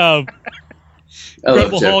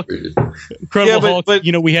 Incredible Hulk. Hulk. But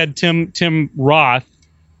we had Tim Roth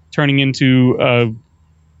turning into a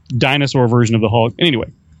dinosaur version of the Hulk.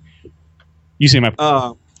 Anyway, you see my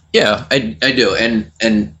point. Yeah, I do, and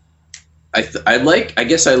I like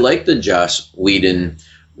the Joss Whedon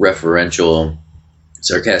referential,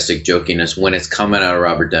 sarcastic jokiness when it's coming out of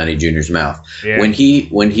Robert Downey Jr.'s mouth. Yeah. When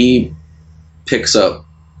he picks up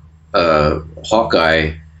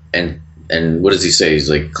Hawkeye and what does he say? He's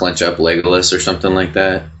like, clench up Legolas or something like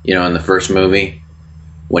that. You know, in the first movie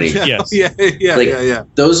when he Yes. Yeah.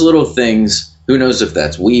 those little things. Who knows if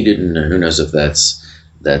that's Whedon or who knows if that's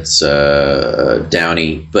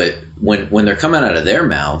Downey? But when they're coming out of their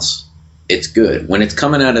mouths, it's good. When it's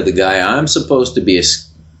coming out of the guy I'm supposed to be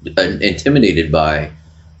intimidated by,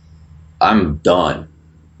 I'm done.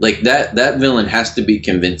 Like that villain has to be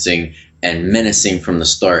convincing and menacing from the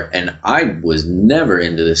start. And I was never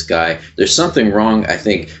into this guy. There's something wrong, I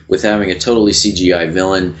think, with having a totally CGI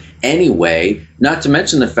villain anyway, not to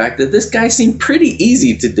mention the fact that this guy seemed pretty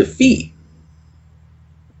easy to defeat.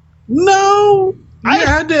 No.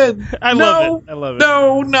 I love it.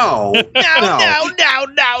 No.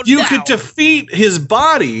 You could defeat his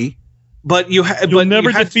body, but you'll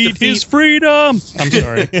never defeat his freedom. I'm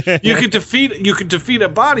sorry. You could defeat a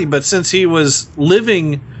body, but since he was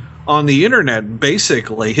living on the internet,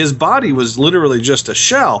 basically his body was literally just a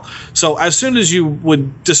shell. So as soon as you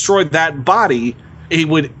would destroy that body, he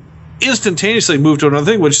would instantaneously move to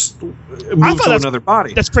another thing, which moved to another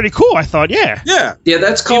body. That's pretty cool, I thought. Yeah.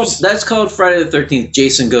 That's called Friday the 13th.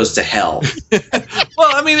 Jason Goes to Hell. Well,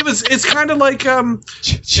 I mean, it's kind of like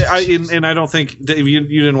and I don't think Dave, you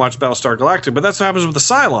didn't watch Battlestar Galactica, but that's what happens with the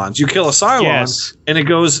Cylons. You kill a Cylon, and it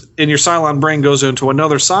goes, and your Cylon brain goes into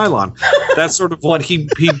another Cylon. That's sort of what he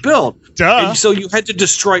built. Duh. And so you had to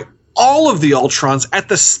destroy all of the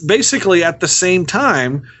Ultrons basically at the same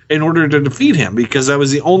time in order to defeat him, because that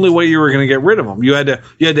was the only way you were going to get rid of him. You had to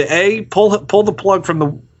pull the plug from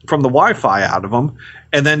the Wi-Fi out of him,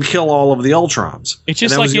 and then kill all of the Ultrons. It's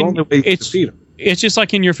just like it's just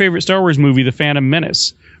like in your favorite Star Wars movie, The Phantom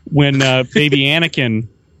Menace, when baby Anakin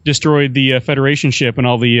destroyed the Federation ship and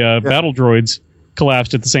all the battle droids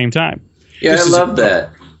collapsed at the same time. Yeah, I love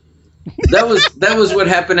that. That was what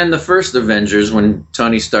happened in the first Avengers when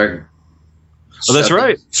Tony Stark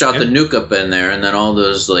shot the nuke up in there, and then all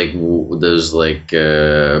those the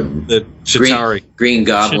Chitauri. Green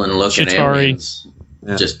Goblin looking Chitauri. aliens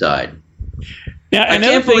just died. Yeah, I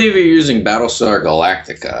can't believe you're using Battlestar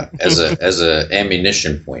Galactica as a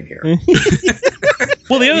ammunition point here.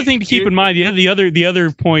 Well, the other thing to keep in mind, the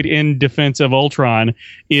other point in defense of Ultron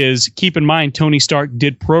is keep in mind Tony Stark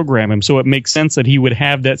did program him, so it makes sense that he would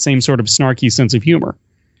have that same sort of snarky sense of humor.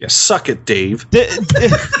 Yeah, suck it, Dave. Did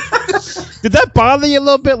that bother you a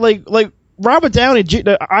little bit? Like Robert Downey,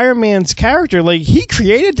 the Iron Man's character, like he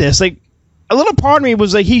created this. Like a little part of me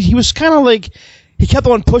was like he was kind of like he kept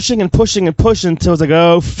on pushing and pushing and pushing until I was like,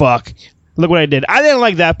 oh fuck, look what I did. I didn't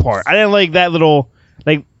like that part. I didn't like that little.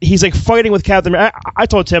 Like, he's like fighting with Captain America. I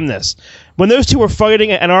told Tim this. When those two were fighting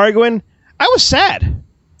and arguing, I was sad.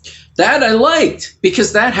 That I liked,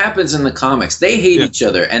 because that happens in the comics. They hate each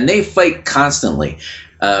other, and they fight constantly.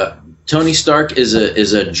 Tony Stark is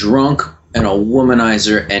a drunk and a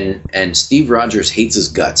womanizer, and Steve Rogers hates his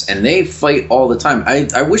guts, and they fight all the time.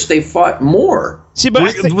 I wish they fought more. See,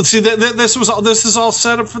 but this is all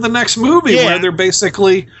set up for the next movie where they're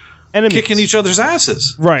basically kicking each other's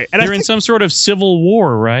asses. Right. And they're in some sort of civil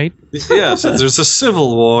war, right? Yes, there's a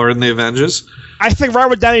civil war in the Avengers. I think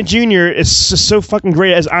Robert Downey Jr. is just so fucking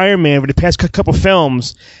great as Iron Man for the past couple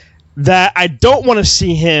films that I don't want to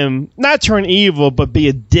see him not turn evil, but be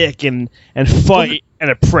a dick and fight and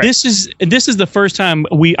a prick. This is the first time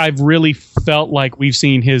I've really felt like we've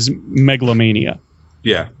seen his megalomania.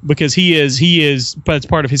 Yeah. Because he is, but it's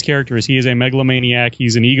part of his character is he is a megalomaniac,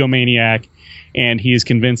 he's an egomaniac, and he is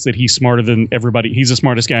convinced that he's smarter than everybody. He's the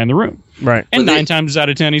smartest guy in the room. Right. And 9 times out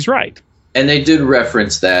of 10, he's right. And they did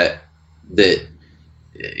reference that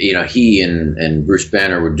you know, he and Bruce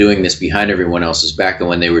Banner were doing this behind everyone else's back, and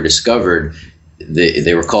when they were discovered,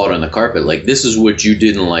 they were called on the carpet. Like, this is what you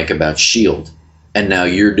didn't like about S.H.I.E.L.D., and now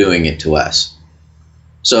you're doing it to us.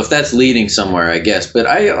 So if that's leading somewhere, I guess. But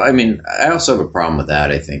I mean, I also have a problem with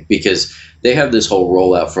that, I think, because they have this whole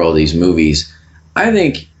rollout for all these movies. I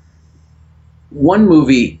think one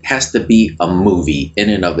movie has to be a movie in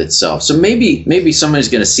and of itself. So maybe somebody's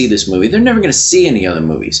going to see this movie. They're never going to see any other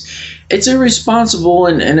movies. It's irresponsible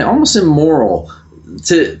and almost immoral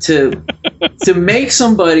to make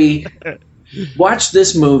somebody watch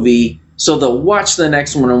this movie so they'll watch the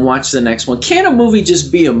next one and watch the next one. Can't a movie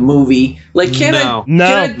just be a movie? Like, can I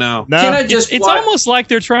just It's almost like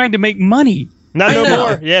they're trying to make money. Not no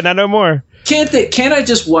more. Yeah, not no more. Can't I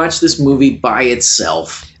just watch this movie by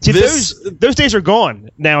itself? See, those days are gone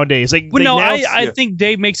nowadays. Like, I think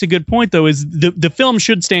Dave makes a good point, though, is the film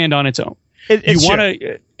should stand on its own. It's you want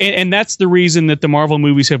to, and that's the reason that the Marvel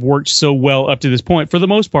movies have worked so well up to this point. For the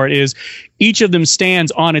most part, is each of them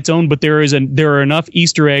stands on its own, but there are enough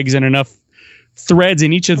Easter eggs and enough threads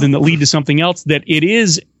in each of them that lead to something else that it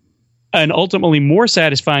is an ultimately more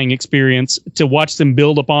satisfying experience to watch them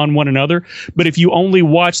build upon one another. But if you only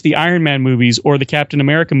watch the Iron Man movies or the Captain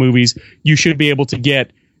America movies, you should be able to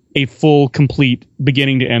get a full, complete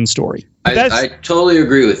beginning to end story. I totally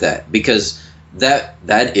agree with that, because that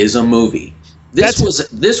is a movie. This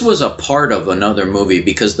was a part of another movie,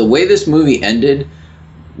 because the way this movie ended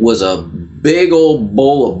was a big old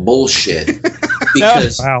bowl of bullshit.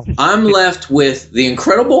 Because Wow. I'm left with the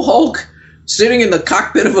Incredible Hulk sitting in the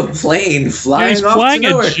cockpit of a plane flying He's off flying to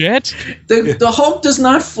nowhere. a jet. The Hulk does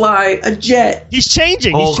not fly a jet. He's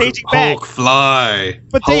changing. Hulk, He's changing back. Hulk fly.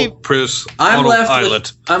 But Hulk press I'm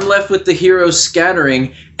autopilot. left with the heroes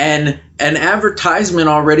scattering and an advertisement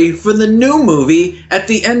already for the new movie at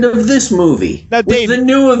the end of this movie. Now, with Dave- the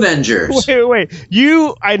new Avengers. Wait.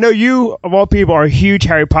 I know you, of all people, are a huge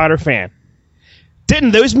Harry Potter fan.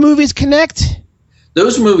 Didn't those movies connect?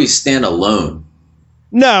 Those movies stand alone.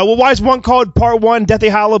 No. Well, why is one called Part 1 Deathly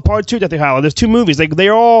Hallow, Part 2 Deathly Hallow? There's two movies. Like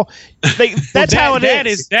they're all. That's how it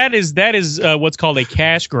is. That is what's called a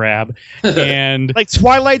cash grab, and Like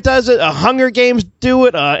Twilight does it. Hunger Games do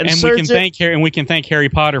it. and Insurgent. we can thank Harry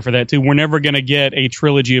Potter for that too. We're never going to get a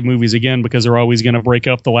trilogy of movies again, because they're always going to break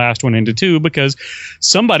up the last one into two, because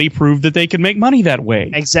somebody proved that they could make money that way.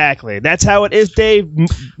 Exactly. That's how it is, Dave.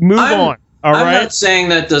 Move on. All I'm right. not saying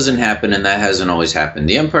that doesn't happen, and that hasn't always happened.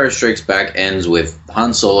 The Empire Strikes Back ends with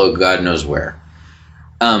Han Solo, God knows where.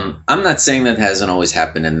 I'm not saying that hasn't always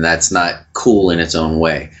happened, and that's not cool in its own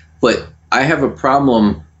way. But I have a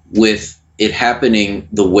problem with it happening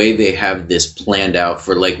the way they have this planned out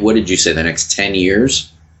for, like, what did you say, the next 10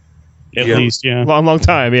 years? At least, yeah. Long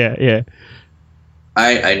time. Yeah.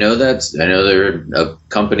 I know they're a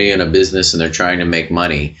company and a business, and they're trying to make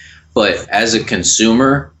money. But as a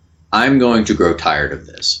consumer, I'm going to grow tired of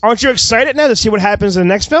this. Aren't you excited now to see what happens in the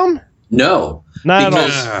next film? No. Not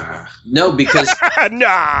because, at all. No, because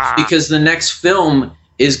Nah. because the next film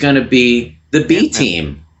is going to be the B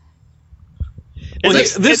Team. Well,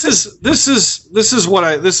 this is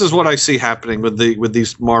what I see happening with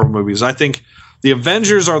these Marvel movies. I think the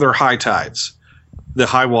Avengers are their high tides, the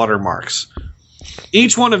high water marks.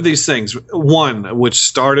 Each one of these things, one which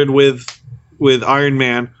started with Iron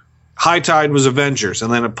Man, high tide was Avengers,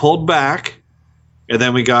 and then it pulled back, and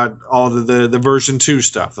then we got all the version 2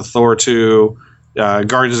 stuff, the Thor 2,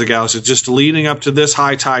 Guardians of the Galaxy, just leading up to this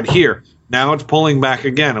high tide here. Now it's pulling back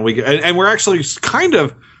again, and we're actually kind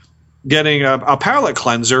of getting a palate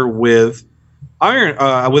cleanser with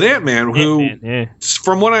Ant-Man, who,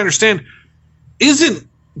 from what I understand, isn't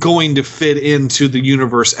going to fit into the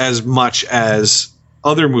universe as much as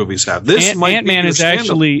other movies have. Ant-Man is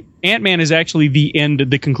actually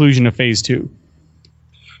the conclusion of Phase 2.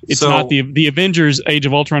 It's not the Avengers: Age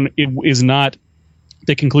of Ultron. It is not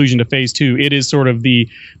the conclusion to Phase 2. It is sort of the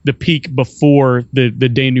peak before the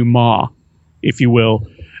denouement, if you will.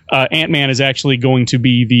 Ant-Man is actually going to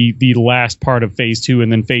be the last part of Phase 2,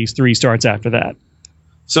 and then Phase 3 starts after that.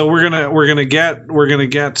 So we're gonna get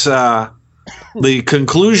the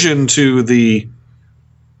conclusion to the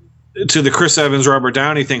Chris Evans, Robert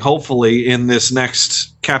Downey thing, hopefully in this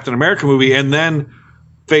next Captain America movie, and then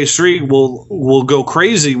Phase 3 will go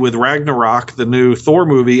crazy with Ragnarok, the new Thor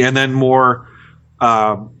movie, and then more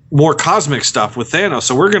cosmic stuff with Thanos.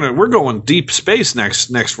 So we're going deep space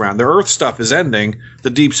next round. The Earth stuff is ending. The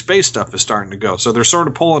deep space stuff is starting to go. So they're sort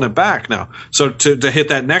of pulling it back now. So to hit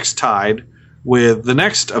that next tide with the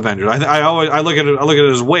next Avengers, I look at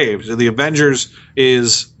it as waves. The Avengers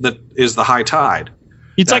is the high tide.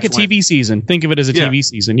 It's like a TV season. Think of it as a TV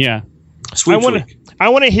season. Yeah. I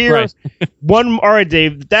want to hear one. All right,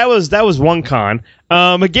 Dave. That was one con.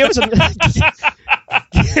 But give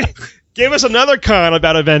us another con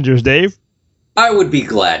about Avengers, Dave. I would be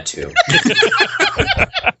glad to.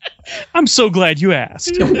 I'm so glad you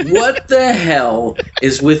asked. What the hell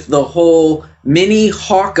is with the whole mini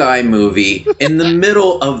Hawkeye movie in the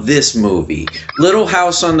middle of this movie? Little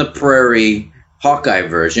House on the Prairie Hawkeye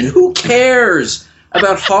version. Who cares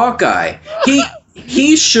about Hawkeye?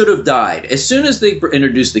 He should have died. As soon as they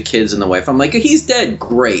introduced the kids and the wife, I'm like, he's dead.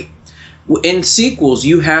 Great. In sequels,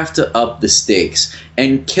 you have to up the stakes.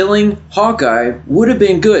 And killing Hawkeye would have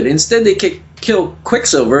been good. Instead, they kill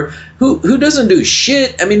Quicksilver, who doesn't do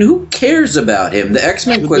shit. I mean, who cares about him? The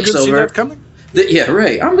X-Men Quicksilver. Did you see that coming? Yeah,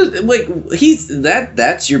 right. I'm just, like,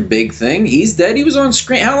 that's your big thing. He's dead. He was on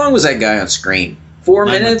screen. How long was that guy on screen? 4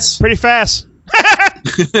 minutes? Pretty fast.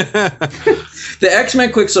 The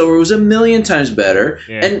X-Men Quicksilver was a million times better,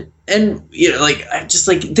 and And you know, like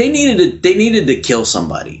they needed to kill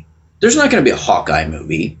somebody. There's not going to be a Hawkeye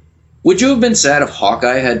movie. Would you have been sad if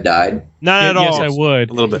Hawkeye had died? Not at all. Yes, I would.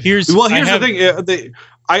 A little bit. Here's the thing.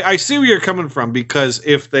 I see where you're coming from, because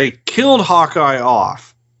if they killed Hawkeye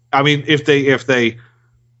off, I mean, if they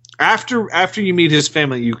after you meet his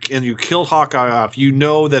family, you kill Hawkeye off, you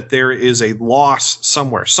know that there is a loss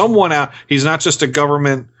somewhere. Someone out. He's not just a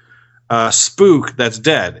government spook that's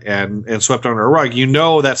dead and swept under a rug. You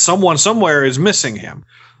know that someone somewhere is missing him.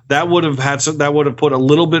 That would have put a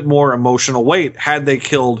little bit more emotional weight had they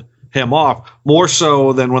killed him off, more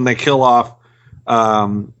so than when they kill off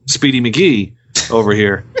Speedy McGee over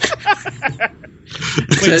here.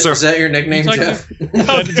 Is that your nickname, Jeff?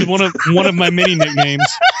 That's one of my many nicknames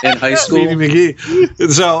in high school. Speedy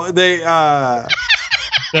McGee. So they.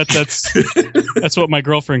 That's what my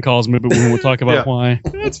girlfriend calls me, but we won't talk about why.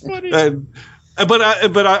 That's funny. But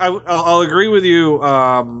I'll agree with you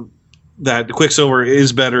that Quicksilver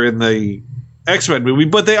is better in the X-Men movie,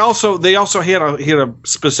 but they also had a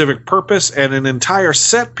specific purpose and an entire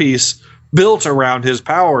set piece built around his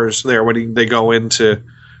powers there when they go into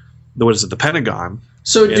the Pentagon.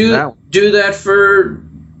 So do that for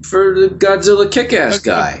the Godzilla kick-ass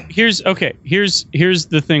guy. Here's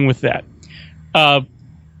the thing with that.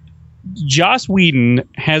 Joss Whedon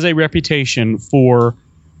has a reputation for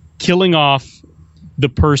killing off the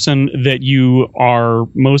person that you are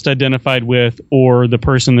most identified with, or the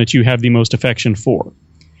person that you have the most affection for.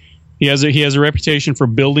 He has a reputation for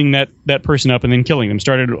building that person up and then killing them.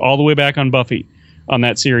 Started all the way back on Buffy on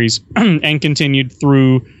that series and continued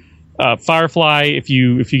through Firefly. If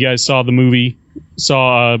you guys saw the movie,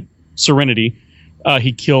 Serenity,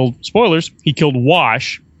 he killed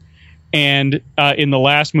Wash, and in the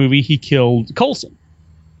last movie he killed Coulson.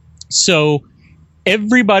 So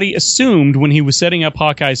everybody assumed when he was setting up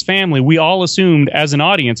Hawkeye's family, we all assumed as an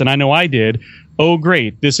audience, and I know I did, oh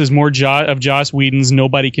great, this is more of Joss Whedon's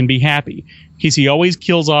Nobody Can Be Happy. He always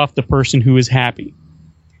kills off the person who is happy.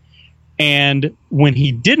 And when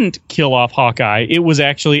he didn't kill off Hawkeye, it was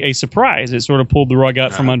actually a surprise. It sort of pulled the rug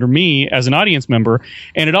out from under me as an audience member.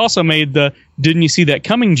 And it also made the "didn't you see that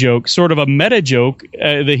coming" joke sort of a meta joke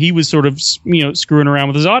that he was sort of screwing around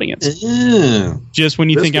with his audience. Just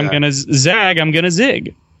when you think I'm going to zag, I'm going to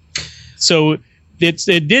zig. So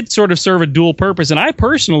it did sort of serve a dual purpose. And I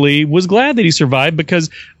personally was glad that he survived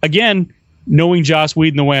because, again, knowing Joss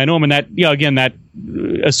Whedon the way I know him, and that, again, that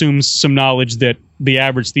assumes some knowledge that the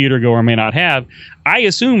average theater goer may not have. I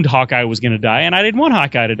assumed Hawkeye was going to die, and I didn't want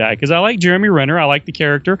Hawkeye to die because I like Jeremy Renner. I like the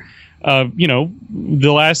character.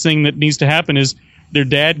 The last thing that needs to happen is their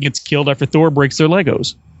dad gets killed after Thor breaks their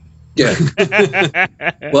Legos. Yeah.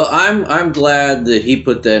 Well, I'm glad that he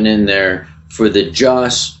put that in there for the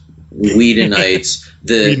Joss Whedonites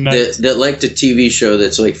that liked a TV show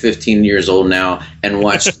that's like 15 years old now and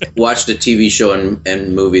watched a TV show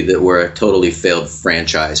and movie that were a totally failed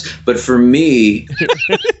franchise. But for me,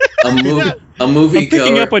 a movie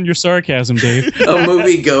picking up on your sarcasm, Dave. A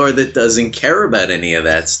moviegoer that doesn't care about any of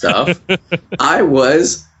that stuff, I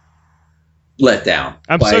was let down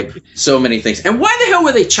by so many things. And why the hell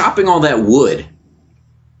were they chopping all that wood?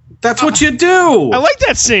 That's what you do. I like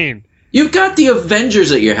that scene. You've got the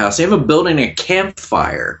Avengers at your house. They have a building a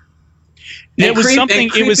campfire. It was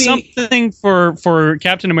something for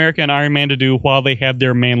Captain America and Iron Man to do while they had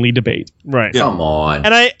their manly debate. Right. Yeah. Come on.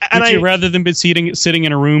 Rather than be sitting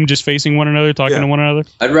in a room just facing one another, talking to one another.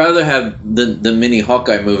 I'd rather have the mini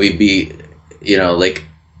Hawkeye movie be, like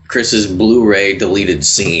Chris's Blu-ray deleted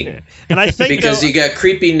scene. And I think because you got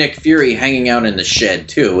creepy Nick Fury hanging out in the shed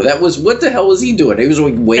too. That was, what the hell was he doing? He was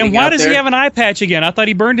like waiting. And why does he have an eye patch again? I thought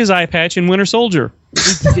he burned his eye patch in Winter Soldier.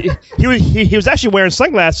 he was actually wearing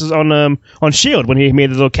sunglasses on S.H.I.E.L.D. when he made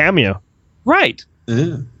a little cameo. Right.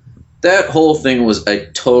 That whole thing was a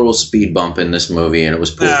total speed bump in this movie, and it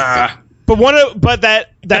was perfect. But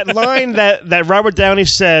that line that Robert Downey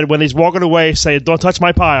said when he's walking away, saying "Don't touch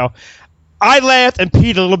my pile," I laughed and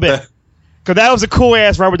peed a little bit because that was a cool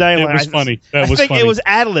ass Robert Downey line. It was funny. I think it was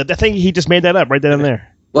ad-libbed. I think he just made that up right then and there.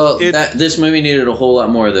 Well, this movie needed a whole lot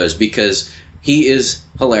more of those because he is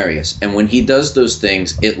hilarious, and when he does those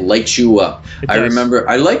things, it lights you up. I remember,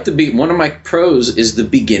 I like one of my pros is the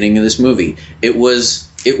beginning of this movie. It was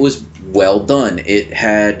it was well done.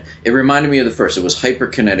 It reminded me of the first. It was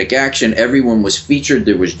hyperkinetic action. Everyone was featured.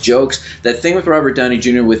 There was jokes. That thing with Robert Downey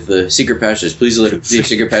Jr. with the secret passages. Please look at the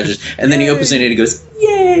secret passages. And then he opens it and he goes,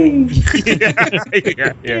 "Yay!"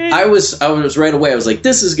 Yeah. I was right away. I was like,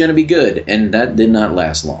 "This is going to be good," and that did not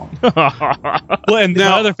last long. Well, and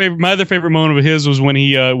my other favorite moment of his was when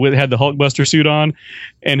he had the Hulkbuster suit on,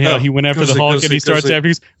 and he went after the Hulk, and he starts after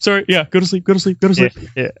he's sorry, yeah, go to sleep.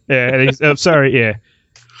 Yeah. And he's, I'm sorry, yeah.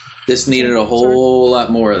 This needed a whole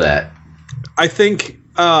lot more of that. I think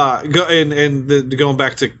going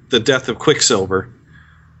back to the death of Quicksilver,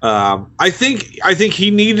 I think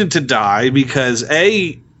he needed to die because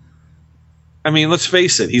let's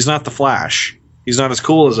face it, he's not the Flash. He's not as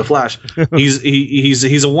cool as the Flash.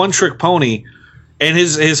 He's a one-trick pony, and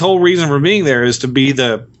his whole reason for being there is to be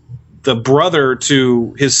the brother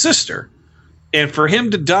to his sister, and for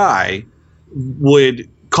him to die would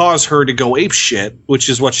cause her to go ape shit, which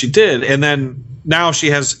is what she did, and then now she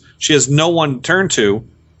has no one to turn to,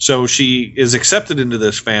 so she is accepted into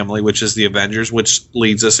this family, which is the Avengers, which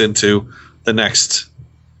leads us into the next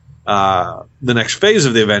phase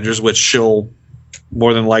of the Avengers, which she'll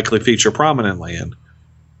more than likely feature prominently in.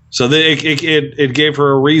 So it gave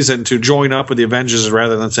her a reason to join up with the Avengers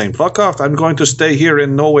rather than saying, "Fuck off, I'm going to stay here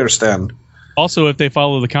in nowhere stand." Also, if they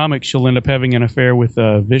follow the comics, she'll end up having an affair with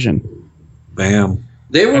Vision. Bam.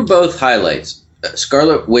 They were both highlights.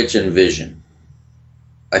 Scarlet Witch and Vision,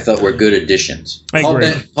 I thought were good additions.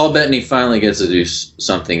 Paul Bettany finally gets to do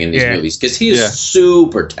something in these movies because he is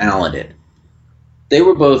super talented. They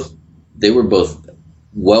were both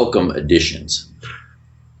welcome additions.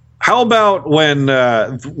 How about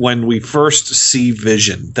when we first see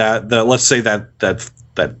Vision? Let's say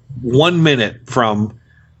that 1 minute from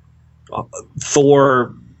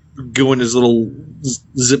Thor doing his little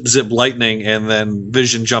zip lightning and then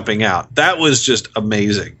Vision jumping out. That was just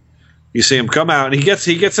amazing. You see him come out and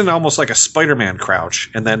he gets in almost like a Spider-Man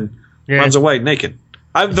crouch and then runs away naked.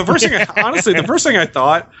 The first thing I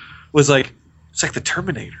thought was like, it's like the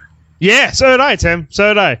Terminator. Yeah, so did I, Tim. So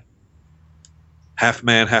did I. Half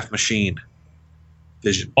man, half machine.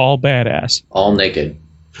 Vision. All badass. All naked.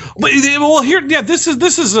 But this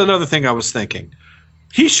is another thing I was thinking.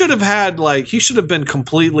 He should have been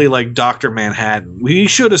completely like Dr. Manhattan. We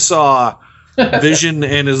should have saw Vision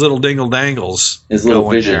and his little dingle dangles. His little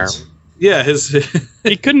visions. There. Yeah,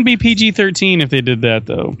 It couldn't be PG-13 if they did that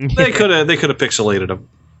though. They could have pixelated him.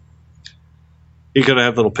 He could have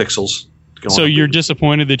had little pixels. So you're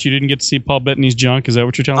disappointed that you didn't get to see Paul Bettany's junk? Is that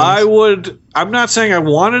what you're telling us? I'm not saying I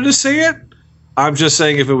wanted to see it. I'm just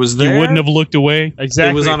saying if it was there, you wouldn't have looked away. Exactly.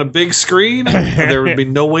 It was on a big screen. There would be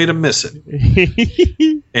no way to miss it.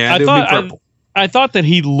 And it would be purple. I thought that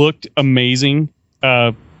he looked amazing.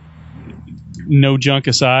 No junk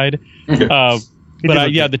aside.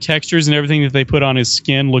 But the textures and everything that they put on his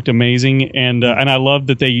skin looked amazing, and I love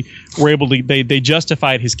that they were able to they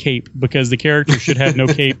justified his cape because the character should have no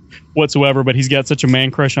cape whatsoever, but he's got such a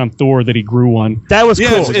man crush on Thor that he grew one. That was cool.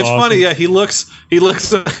 It's awesome. Funny. Yeah, he looks.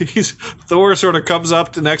 Thor sort of comes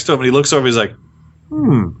up to next to him, and he looks over. He's like,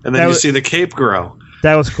 and then you see the cape grow.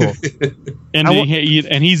 That was cool. And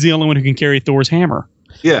he's the only one who can carry Thor's hammer.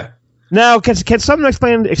 Yeah. Now, can someone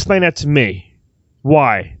explain that to me?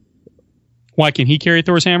 Why? Why can he carry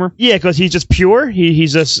Thor's hammer? Yeah, because he's just pure.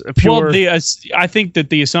 He's just pure. Well, I think that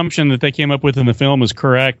the assumption that they came up with in the film is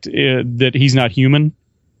correct. That he's not human,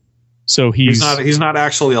 so he's not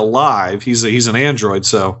actually alive. He's an android,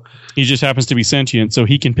 so he just happens to be sentient, so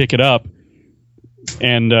he can pick it up,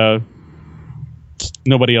 and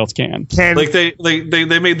nobody else can. Like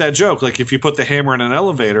they made that joke. Like if you put the hammer in an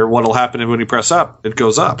elevator, what'll happen when you press up? It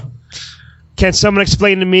goes up. Can someone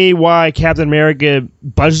explain to me why Captain America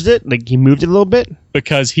budged it? Like he moved it a little bit?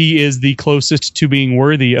 Because he is the closest to being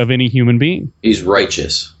worthy of any human being. He's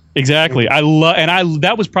righteous. Exactly.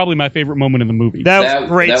 That was probably my favorite moment in the movie. That was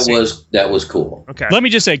great. That was cool. Okay. Let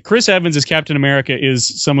me just say, Chris Evans as Captain America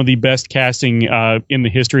is some of the best casting in the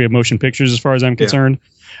history of motion pictures, as far as I'm concerned.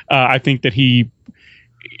 I think that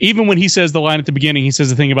even when he says the line at the beginning, he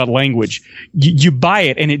says the thing about language. You buy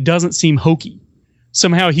it, and it doesn't seem hokey.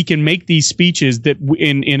 Somehow he can make these speeches that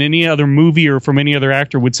in any other movie or from any other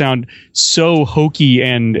actor would sound so hokey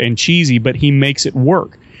and cheesy, but he makes it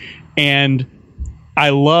work. And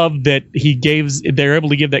I love that they're able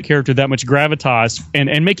to give that character that much gravitas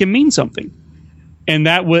and make him mean something. And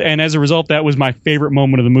and as a result, that was my favorite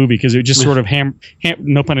moment of the movie because it just sort of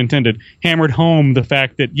no pun intended, hammered home the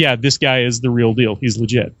fact that this guy is the real deal. He's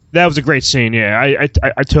legit. That was a great scene. Yeah,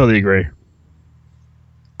 I totally agree.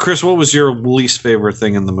 Chris, what was your least favorite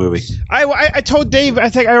thing in the movie? I told Dave. I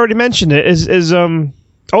think I already mentioned it. Is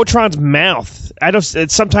Ultron's mouth.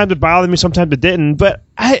 Sometimes it bothered me, sometimes it didn't. But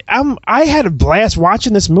I had a blast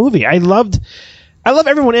watching this movie. I love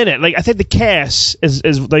everyone in it. Like, I think the cast is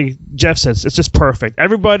like Jeff says, it's just perfect.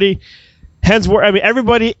 Everybody, Hemsworth. I mean,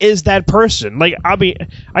 everybody is that person. Like, I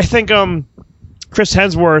think Chris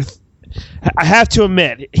Hemsworth. I have to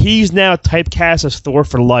admit, he's now typecast as Thor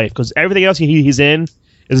for life because everything else he's in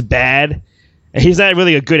is bad, and he's not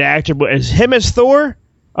really a good actor. But as him as Thor,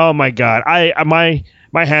 oh my god,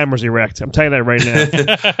 my hammer's erect. I'm telling you that right now.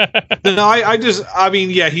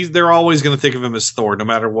 No, they're always going to think of him as Thor, no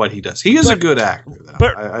matter what he does. He is a good actor, though.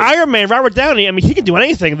 But Iron Man, Robert Downey, I mean, he can do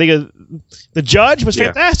anything. The Judge was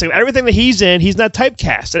fantastic. Everything that he's in, he's not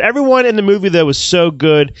typecast. And everyone in the movie, though, was so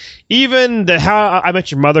good. Even the How I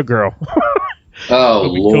Met Your Mother girl. Oh,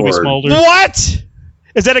 Lord. What?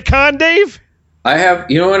 Is that a con, Dave? I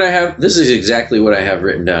have, you know what I have? This is exactly what I have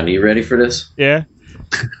written down. Are you ready for this? Yeah.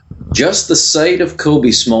 Just the sight of Kobe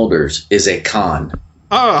Smulders is a con.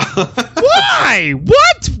 Oh. Why?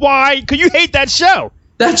 What? Why? Because you hate that show.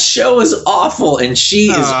 That show is awful, and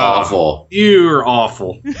she is awful. You're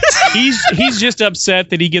awful. He's just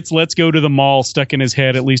upset that he gets "Let's Go to the Mall" stuck in his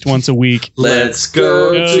head at least once a week. Let's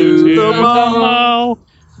go to the mall.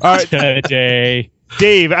 All right, today.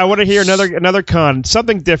 Dave, I want to hear another con,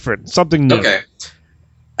 something different, something new. Okay.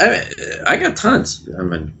 I got tons. I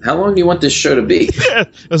mean, how long do you want this show to be?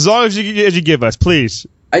 As long as you give us, please.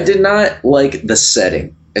 I did not like the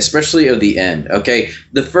setting, especially of the end. Okay,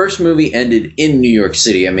 the first movie ended in New York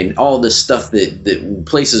City. I mean, all the stuff that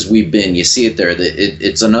places we've been, you see it there. That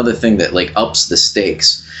it's another thing that like ups the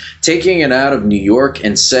stakes. Taking it out of New York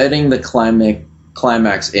and setting the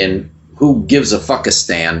climax in Who Gives a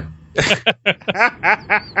Fuckistan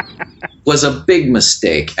was a big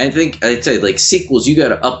mistake. I think I'd say like sequels, you got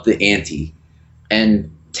to up the ante, and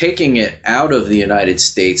taking it out of the United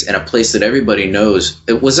States and a place that everybody knows.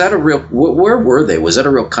 Was that a real? Where were they? Was that a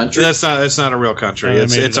real country? That's not a real country.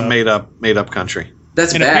 It's a made up country.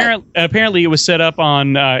 That's bad. Apparently, it was set up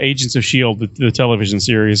on Agents of S.H.I.E.L.D., the television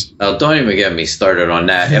series. Oh, don't even get me started on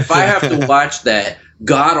that. If I have to watch that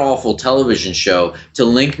god-awful television show to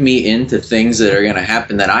link me into things that are going to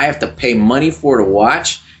happen that I have to pay money for to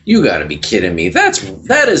watch, you got to be kidding me.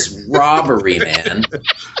 That is robbery, man.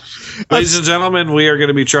 Ladies and gentlemen, we are going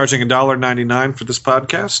to be charging $1.99 for this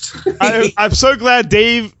podcast. I'm so glad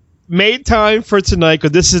Dave made time for tonight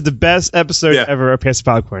because this is the best episode ever of Pass the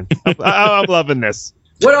Popcorn. I'm loving this.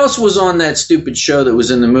 What else was on that stupid show that was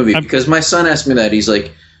in the movie? Because my son asked me that. He's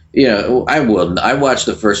like, I watched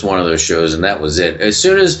the first one of those shows, and that was it. As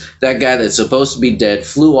soon as that guy that's supposed to be dead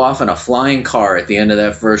flew off in a flying car at the end of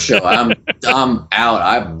that first show, I'm out.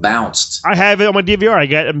 I bounced. I have it on my DVR. I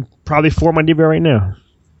got probably 4 on my DVR right now.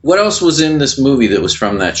 What else was in this movie that was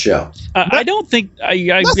from that show? I don't think.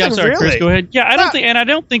 I'm sorry, really. Chris. Go ahead. Yeah, I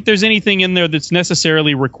don't think there's anything in there that's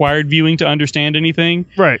necessarily required viewing to understand anything.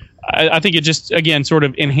 Right. I think it just again sort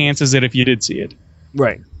of enhances it if you did see it.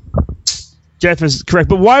 Right. Jeff is correct,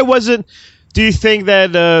 but why wasn't? Do you think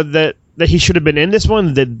that that he should have been in this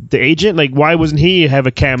one? The agent, like, why wasn't he have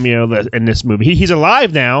a cameo in this movie? He's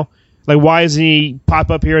alive now. Like, why doesn't he pop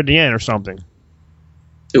up here at the end or something?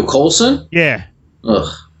 Who, Coulson? Yeah.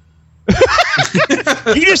 Ugh.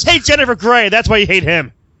 You just hate Jennifer Grey. That's why you hate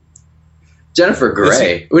him. Jennifer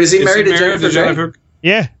Grey. Is he married to Jennifer Grey?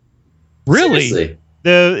 Yeah. Really? Seriously?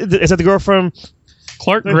 Is that the girl from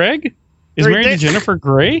Clark Gregg? Is married to Jennifer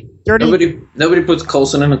Grey? Nobody puts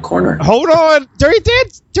Coulson in a corner. Hold on. Dirty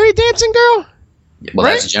Dancing Girl? Well,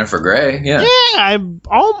 right? That's Jennifer Grey. Yeah. Yeah, I'm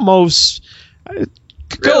almost.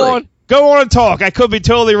 Really? Go on and talk. I could be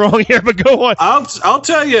totally wrong here, but go on. I'll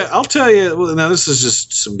tell you. Well, now this is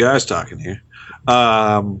just some guys talking here.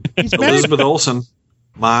 Elizabeth Olsen.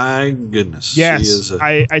 My goodness. Yes, she is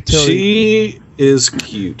I totally. She is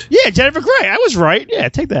cute. Yeah, Jennifer Grey. I was right. Yeah,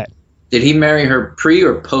 take that. Did he marry her pre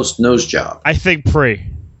or post nose job? I think pre.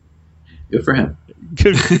 Good for him.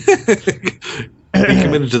 Good. He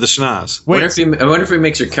committed to the schnoz. I wonder if he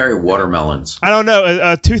makes her carry watermelons. I don't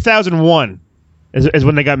know. 2001 is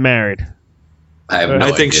when they got married. I have no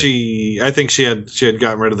idea. I think she had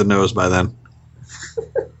gotten rid of the nose by then.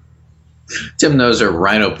 Tim knows her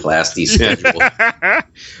rhinoplasty schedule.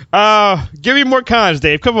 Give me more cons,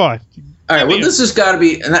 Dave. Come on. All right. Well, this has got to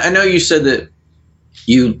be. And I know you said that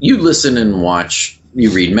you listen and watch,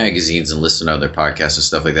 you read magazines and listen to other podcasts and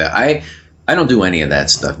stuff like that. I don't do any of that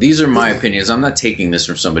stuff. These are my opinions. I'm not taking this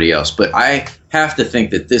from somebody else, but I have to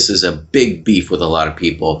think that this is a big beef with a lot of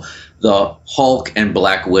people. The Hulk and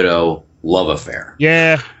Black Widow love affair.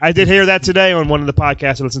 Yeah, I did hear that today on one of the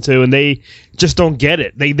podcasts I listened to, and they just don't get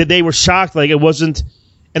it. They were shocked. Like, it wasn't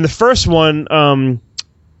in the first one.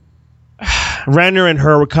 Renner and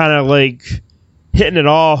her were kind of like hitting it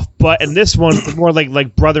off, but in this one, it's more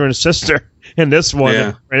like brother and sister. In this one,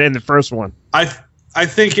 and in the first one, I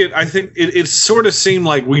think it sort of seemed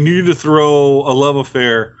like we needed to throw a love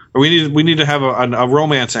affair, or we need to have a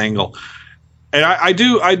romance angle, and I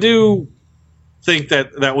do think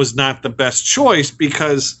that was not the best choice,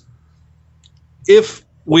 because if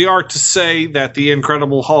we are to say that the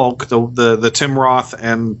Incredible Hulk, the Tim Roth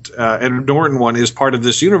and Edward Norton one, is part of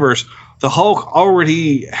this universe, the Hulk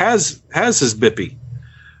already has his Bippy.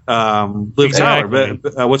 Liv Tyler,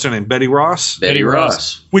 what's her name? Betty Ross. Betty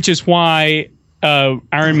Ross. Which is why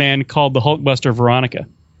Iron Man called the Hulkbuster Veronica.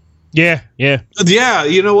 Yeah.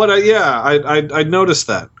 You know what? I noticed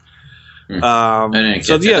that. Betty.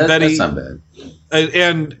 That's not bad.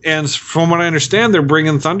 And from what I understand, they're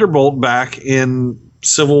bringing Thunderbolt back in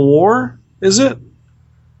Civil War. Is it?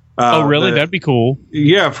 Oh, really? That'd be cool.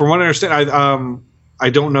 Yeah, from what I understand, I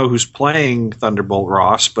don't know who's playing Thunderbolt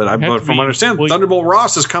Ross, but from what I understand, Thunderbolt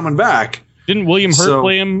Ross is coming back. Didn't William Hurt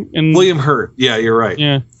play him? William Hurt. Yeah, you're right.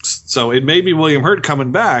 Yeah. So it may be William Hurt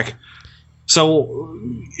coming back. So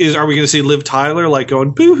are we going to see Liv Tyler like going,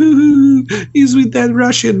 boo hoo hoo, he's with that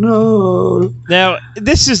Russian? No. Now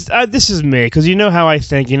this is me, because you know how I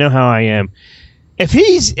think, you know how I am. If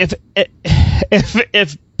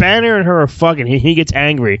Banner and her are fucking, he gets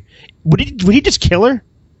angry. Would he just kill her?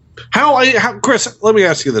 How Chris? Let me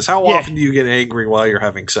ask you this: how often do you get angry while you're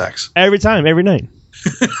having sex? Every time, every night.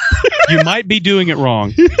 You might be doing it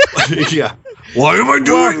wrong. Yeah. Why am I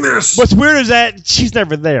doing this? What's weird is that she's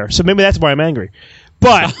never there, so maybe that's why I'm angry.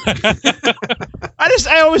 But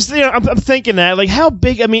I always, I'm thinking that, like, how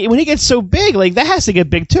big? I mean, when he gets so big, like, that has to get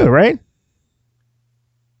big too, right?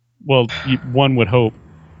 Well, one would hope.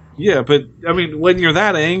 Yeah, but I mean, when you're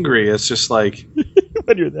that angry, it's just like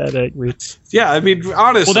when you're that angry. Yeah, I mean,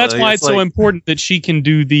 honestly, well, that's why it's so important that she can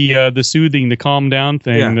do the soothing, the calm down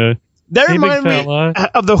thing. Yeah. That reminds me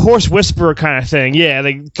of the horse whisperer kind of thing. Yeah,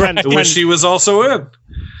 like which she was also in.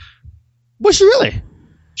 Was she really?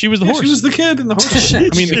 She was the horse. She was the kid in the horse. I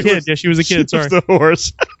mean, the kid. Yeah, she was a kid. Sorry, the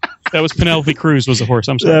horse. That was Penelope Cruz. Was the horse?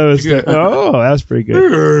 I'm sorry. That was good. Oh, that was pretty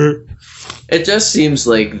good. It just seems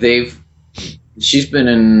like she's been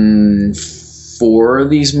in 4 of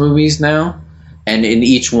these movies now, and in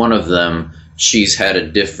each one of them, she's had a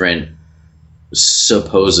different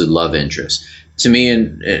supposed love interest. To me,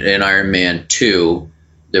 in Iron Man 2,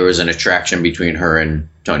 there was an attraction between her and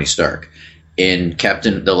Tony Stark. In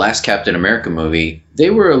the last Captain America movie, they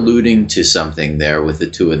were alluding to something there with the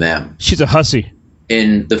two of them. She's a hussy.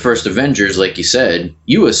 In the first Avengers, like you said,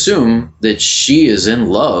 you assume that she is in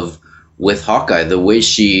love with Hawkeye, the way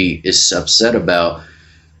she is upset about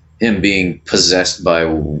him being possessed by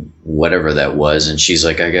whatever that was, and she's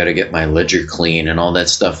like, I gotta get my ledger clean and all that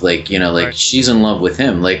stuff, like, right. She's in love with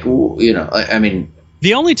him, like, I mean,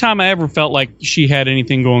 the only time I ever felt like she had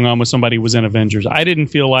anything going on with somebody was in Avengers. I didn't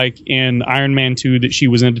feel like in Iron Man 2 that she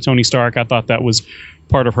was into Tony Stark. I thought that was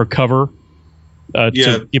part of her cover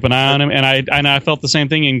to keep an eye on him, and I felt the same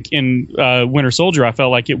thing in Winter Soldier. I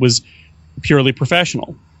felt like it was purely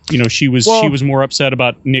professional. She was more upset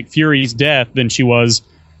about Nick Fury's death than she was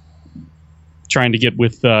trying to get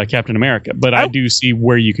with Captain America. But I do see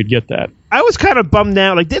where you could get that. I was kind of bummed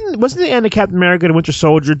out. Like, wasn't the end of Captain America and Winter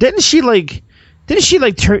Soldier? Didn't she release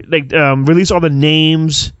all the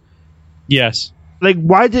names? Yes. Like,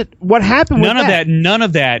 what happened? None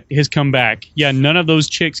of that has come back. Yeah, none of those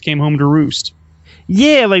chicks came home to roost.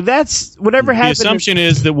 Yeah, like, that's whatever happened. The assumption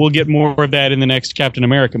is that we'll get more of that in the next Captain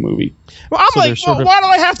America movie. Well, why do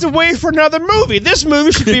I have to wait for another movie? This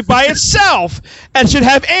movie should be by itself and should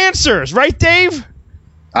have answers, right, Dave?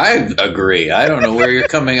 I agree. I don't know where you're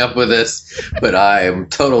coming up with this, but I am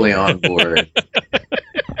totally on board.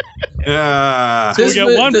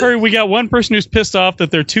 So we got one person who's pissed off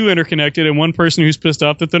that they're too interconnected, and one person who's pissed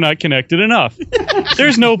off that they're not connected enough.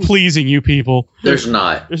 There's no pleasing you people. There's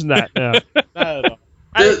not. There's not. No. Not at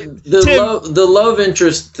all. The love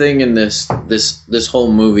interest thing in this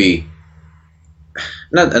whole movie.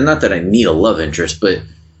 Not that I need a love interest, but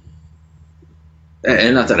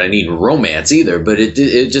and not that I need romance either. But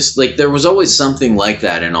it just, like, there was always something like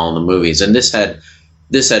that in all the movies, and this had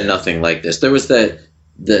nothing like this. There was that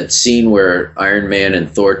scene where Iron Man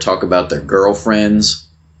and Thor talk about their girlfriends.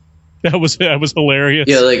 That was hilarious.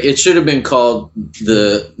 Yeah, like, it should have been called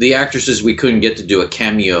the actresses we couldn't get to do a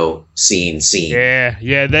cameo scene. Yeah.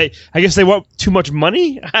 I guess they want too much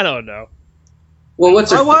money. I don't know. Well,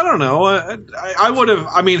 I don't know. I would have.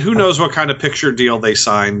 I mean, who knows what kind of picture deal they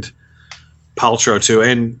signed Paltrow to,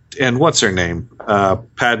 and what's her name?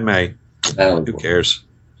 Padme. Who cares?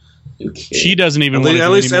 Okay. She doesn't even.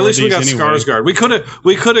 At least we got anyway. Skarsgård.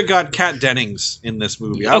 We could have got Kat Dennings in this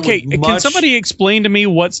movie. Okay, can somebody explain to me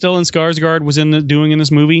what Stellan Skarsgård was doing in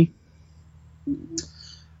this movie?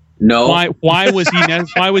 No. Why was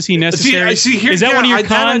he necessary? Is that one of your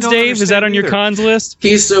cons, Dave? Is that on your cons list?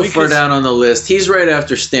 He's so far down on the list. He's right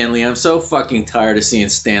after Stan Lee. I'm so fucking tired of seeing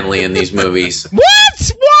Stan Lee in these movies.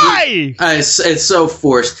 What? Why? It's so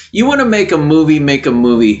forced. You want to make a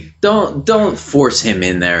movie. Don't force him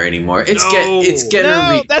in there anymore. It's getting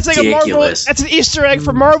ridiculous. That's like a Marvel. That's an Easter egg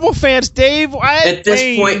for Marvel fans, Dave. At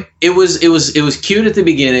this point, it was cute at the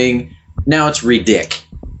beginning. Now it's ridiculous.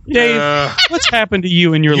 Dave, what's happened to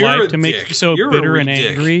you in your life to make you so bitter and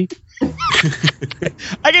angry?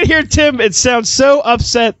 I can hear Tim. It sounds so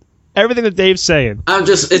upset. Everything that Dave's saying. I'm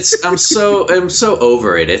so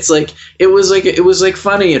over it. It's like it was like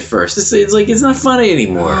funny at first. It's like it's not funny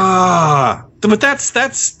anymore. But that's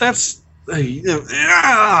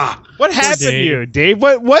What happened to you, Dave?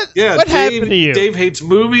 What happened to you? Dave hates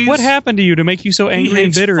movies. What happened to you to make you so angry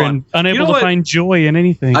and bitter and unable to find joy in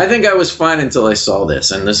anything? I think I was fine until I saw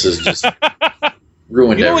this, and this is just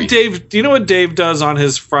ruined everything. Do you know what Dave does on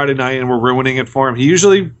his Friday night, and we're ruining it for him? He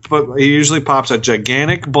usually pops a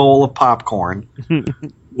gigantic bowl of popcorn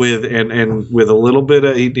with a little bit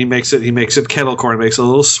of he makes it kettle corn, makes it a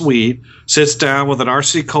little sweet, sits down with an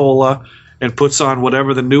RC Cola and puts on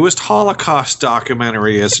whatever the newest Holocaust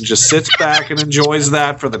documentary is, and just sits back and enjoys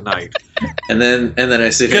that for the night. And then I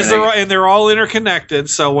sit because they're all interconnected.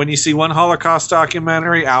 So when you see one Holocaust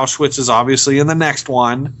documentary, Auschwitz is obviously in the next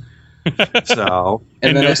one. So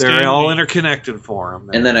and then they're all interconnected for him.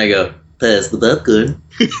 And then I go, pass the popcorn.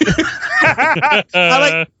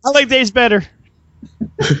 I like Dave's better.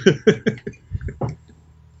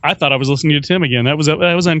 I thought I was listening to Tim again. That was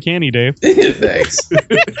uncanny, Dave. Thanks.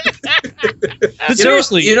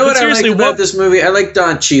 Seriously, you know what I like about this movie? I like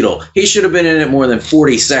Don Cheadle. He should have been in it more than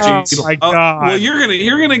 40 seconds. Oh my God! Well, you're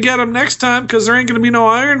gonna get him next time because there ain't gonna be no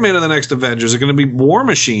Iron Man in the next Avengers. There's gonna be War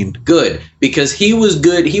Machine. Good, because he was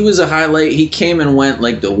good. He was a highlight. He came and went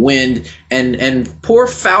like the wind. And poor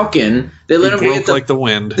Falcon, they let him be at like the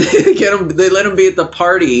wind. They let him be at the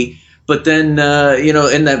party. But then,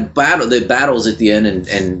 in that battle, the battles at the end,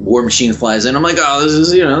 and War Machine flies in. I'm like, oh, this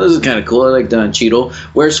is kind of cool. I like Don Cheadle.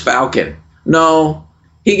 Where's Falcon? No,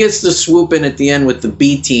 he gets to swoop in at the end with the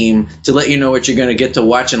B team to let you know what you're going to get to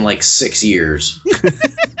watch in like 6 years.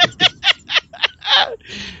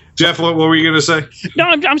 Jeff, what were you going to say? No,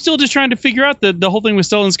 I'm still just trying to figure out the whole thing with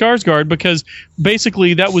Stellan Skarsgård, because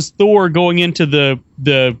basically that was Thor going into the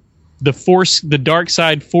dark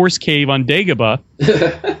side force cave on Dagobah.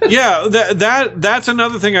 Yeah, that's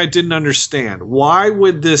another thing I didn't understand. Why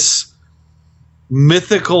would this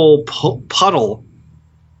mythical puddle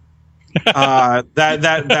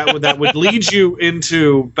that would lead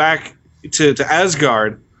you back to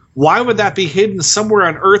Asgard? Why would that be hidden somewhere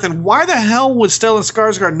on Earth? And why the hell would Stellan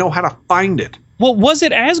Skarsgård know how to find it? Well, was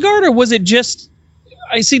it Asgard or was it just?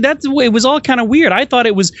 I see. That's the way it was all kind of weird. I thought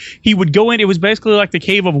it was he would go in. It was basically like the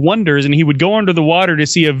Cave of Wonders, and he would go under the water to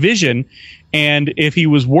see a vision. And if he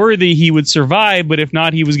was worthy, he would survive. But if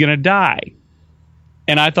not, he was going to die.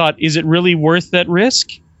 And I thought, is it really worth that risk?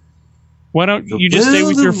 Why don't you just stay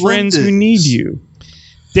with your friends who need you?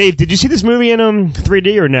 Dave, did you see this movie in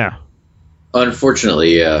 3D or no?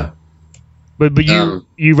 Unfortunately, yeah. But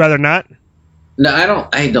you rather not? No, I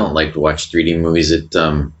don't like to watch 3D movies.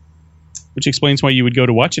 Which explains why you would go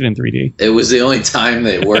to watch it in 3D. It was the only time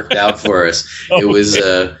that it worked out for us. It was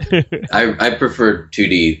I prefer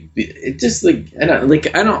 2D. It just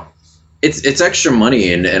it's extra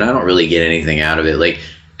money and I don't really get anything out of it.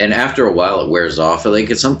 And after a while it wears off.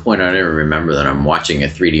 At some point I don't even remember that I'm watching a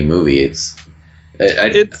 3D movie. I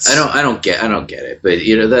don't get it. But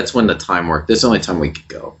that's when the time worked. That's the only time we could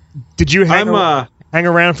go. Did you hang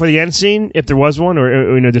around for the end scene if there was one,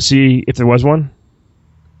 or to see if there was one?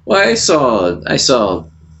 Well, I saw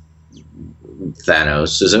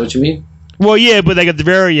Thanos. Is that what you mean? Well, yeah, but at the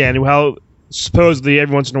very end, how supposedly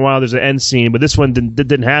every once in a while there's an end scene, but this one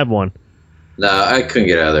didn't have one. No, I couldn't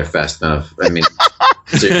get out of there fast enough. I mean,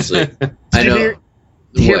 seriously. I know.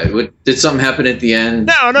 What did something happen at the end?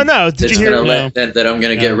 No. Did you hear that I'm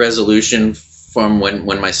going to get resolution from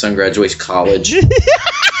when my son graduates college?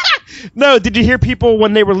 No, did you hear people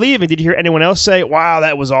when they were leaving? Did you hear anyone else say, "Wow,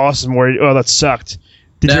 that was awesome," or "Oh, that sucked"?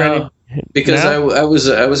 Because I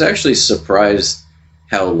was actually surprised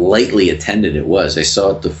how lightly attended it was. I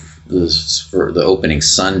saw it for the opening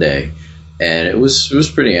Sunday, and it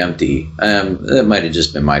was pretty empty. That might have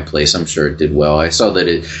just been my place. I'm sure it did well. I saw that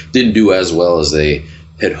it didn't do as well as they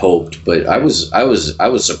had hoped, but I was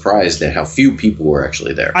surprised at how few people were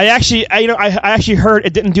actually there. I actually heard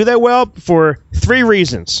it didn't do that well for 3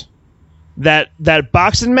 reasons: that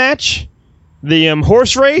boxing match, the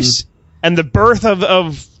horse race, and the birth of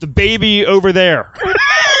the baby over there.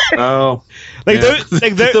 Oh,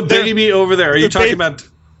 the baby over there. Are you talking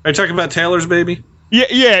about Taylor's baby?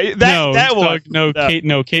 Yeah, that one.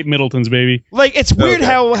 Kate Middleton's baby. Like, it's weird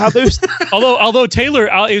how those. although Taylor,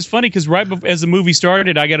 it was funny because as the movie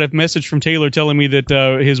started, I got a message from Taylor telling me that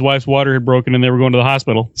his wife's water had broken and they were going to the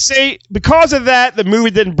hospital. See, because of that, the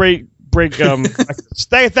movie didn't break.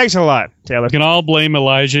 Thanks a lot, Taylor. We can all blame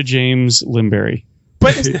Elijah James Limberry.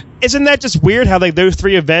 But isn't that just weird? How like those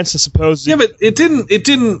 3 events are supposed to? Yeah, but it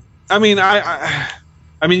didn't. I mean,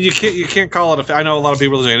 I mean, you can't call it I know a lot of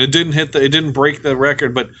people are saying it didn't break the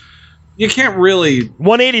record, but you can't really.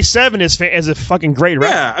 187 is a fucking great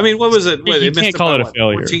record. Yeah, I mean, what was it? You can't call it a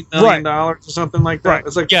failure. $14 million or something like that. Right.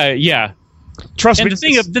 It's like yeah. Trust me.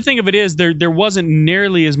 The thing of it is, there wasn't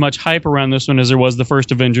nearly as much hype around this one as there was the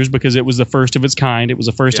first Avengers because it was the first of its kind. It was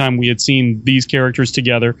the first time we had seen these characters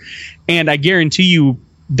together, and I guarantee you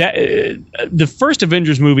that the first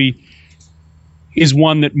Avengers movie is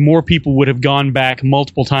one that more people would have gone back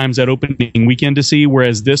multiple times at opening weekend to see,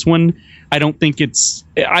 whereas this one, I don't think it's...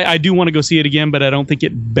 I do want to go see it again, but I don't think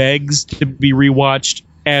it begs to be rewatched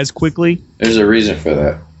as quickly. There's a reason for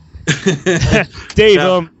that.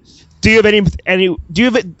 Dave, do you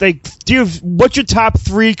have what's your top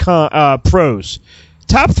 3 pros?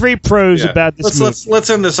 Top 3 pros about this movie. Let's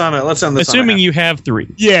end this on it. Assuming you have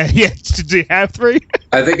 3. Yeah. Do you have 3?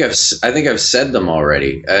 I think I've said them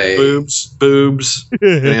already. Boobs,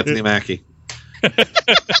 and Anthony Mackie. I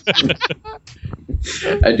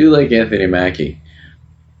do like Anthony Mackie.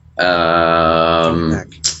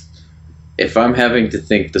 If I'm having to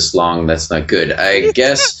think this long, that's not good. I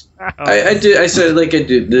guess I said like I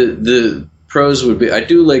do. The pros would be I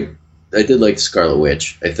did like Scarlet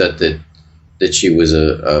Witch. I thought that she was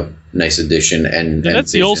a nice addition, and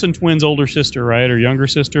that's the Olsen twins' older sister, right, or younger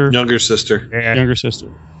sister? Younger sister. Yeah. Younger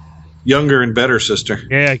sister. Younger and better sister.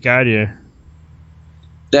 Yeah, got you.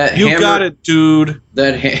 That you got it, dude.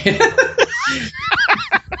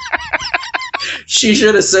 She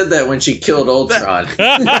should have said that when she killed Ultron.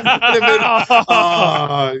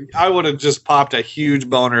 I would have just popped a huge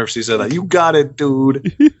boner if she said that. You got it,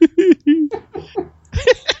 dude.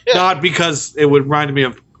 Not because it would remind me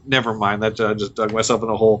of. Never mind. That I just dug myself in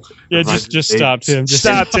a hole. Yeah, just stop, Tim.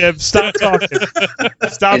 Stop, Tim. Stop talking.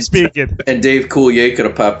 Stop speaking. And Dave Coulier could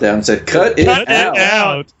have popped out and said, "Cut it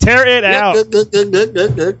out. Tear it out."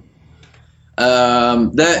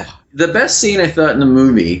 The best scene I thought in the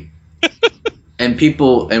movie, and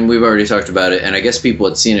we've already talked about it, and I guess people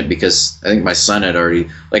had seen it because I think my son had already,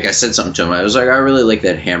 like I said something to him. I was like, I really like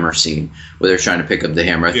that hammer scene where they're trying to pick up the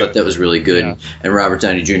hammer. I thought that was really good. Yeah. And Robert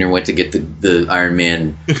Downey Jr. went to get the Iron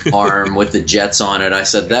Man arm with the jets on it. I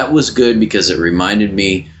said that was good because it reminded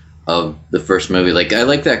me of the first movie. Like, I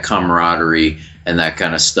like that camaraderie and that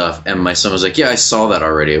kind of stuff. And my son was like, yeah, I saw that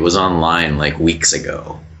already. It was online like weeks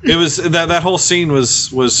ago. It was that whole scene was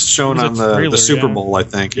shown on the Super Bowl, I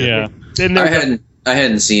think. Yeah. I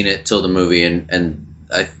hadn't seen it till the movie, and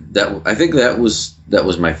I think that was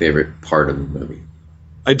my favorite part of the movie.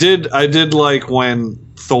 I did like when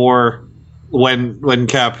Thor, when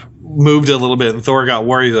Cap moved a little bit and Thor got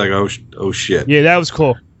worried. He's like, oh shit. Yeah, that was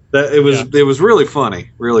cool. It was really funny,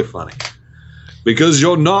 because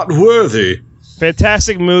you're not worthy.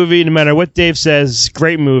 Fantastic movie, no matter what Dave says.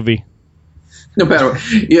 Great movie. No matter,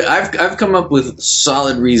 I've come up with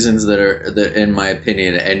solid reasons that in my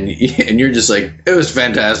opinion, and you're just like, it was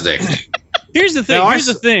fantastic. Here's the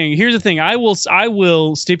thing. I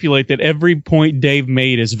will stipulate that every point Dave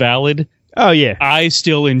made is valid. Oh yeah. I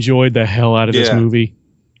still enjoyed the hell out of this movie.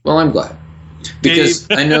 Well, I'm glad because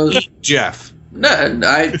I know Jeff. No,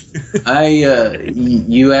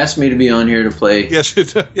 you asked me to be on here to play. Yes,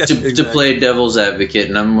 exactly. To play devil's advocate,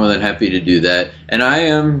 and I'm more than happy to do that. And I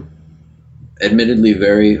am, admittedly,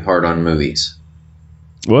 very hard on movies.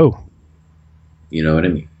 Whoa. You know what I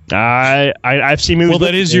mean? I've seen movies. Well,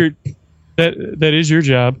 that is your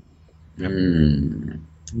job.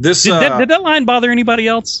 This did that line bother anybody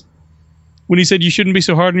else? When he said you shouldn't be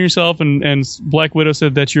so hard on yourself, and Black Widow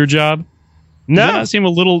said that's your job. No, it seemed a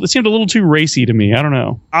little too racy to me. I don't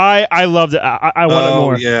know. I loved it. I wanted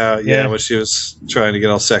more. Yeah. When she was trying to get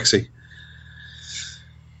all sexy.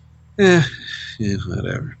 Yeah,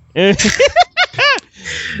 whatever.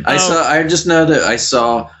 I just know that I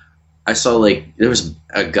saw I saw like there was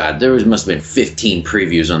must have been 15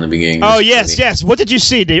 previews on the beginning. Oh yes. What did you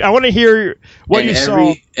see, Dave? I want to hear what you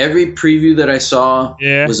saw. Every preview that I saw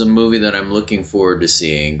was a movie that I'm looking forward to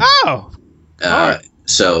seeing. Oh. Right.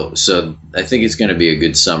 So I think it's going to be a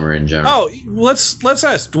good summer in general. Oh, let's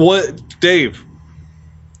ask what Dave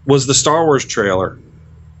was the Star Wars trailer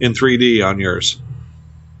in 3D on yours?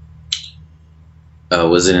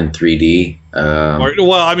 Was it in 3D?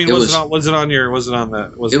 Was it on your?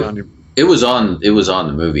 It was on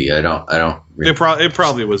the movie. I don't. It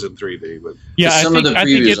probably was in 3D, but yeah, I think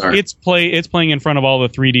it's playing in front of all the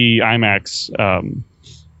 3D IMAX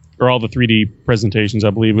or all the 3D presentations. I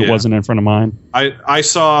believe it wasn't in front of mine. I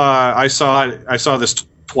saw this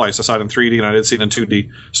twice. I saw it in 3D and I didn't see it in 2D.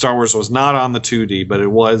 Star Wars was not on the 2D, but it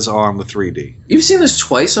was on the 3D. You've seen this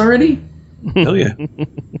twice already? Hell yeah.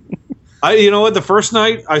 You know what? The first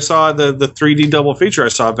night I saw the 3D double feature. I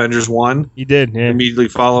saw Avengers 1. You did, yeah. Immediately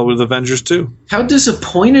followed with Avengers 2. How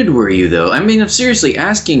disappointed were you, though? I mean, I'm seriously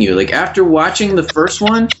asking you. Like, after watching the first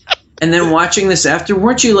one and then watching this after,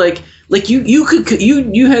 weren't you like you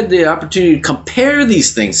had the opportunity to compare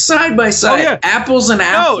these things side by side, apples and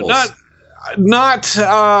apples? No, not.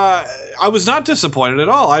 I was not disappointed at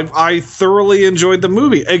all. I thoroughly enjoyed the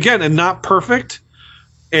movie. Again, and not perfect,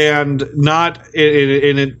 and not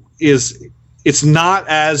it's not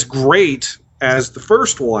as great as the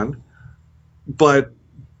first one, but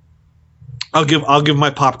I'll give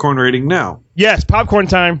my popcorn rating now. Yes, popcorn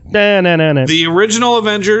time. No. The original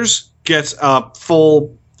Avengers gets a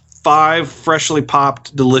full 5 freshly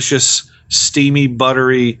popped, delicious, steamy,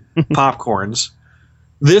 buttery popcorns.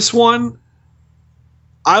 This one,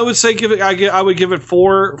 I would say I would give it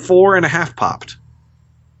 4.5 popped.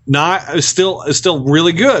 Not still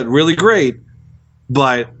really good, really great,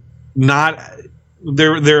 but not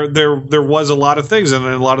there was a lot of things, and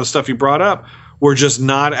a lot of stuff you brought up were just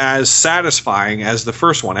not as satisfying as the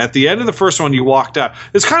first one. At the end of the first one, you walked out.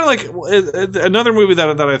 It's kind of like another movie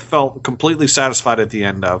that I felt completely satisfied at the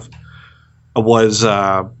end of was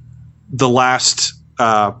the last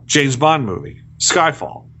James Bond movie,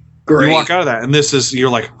 Skyfall. Great. You walk out of that, and you're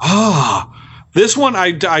like, this one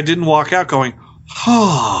I didn't walk out going,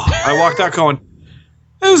 I walked out going,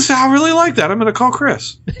 I really like that. I'm going to call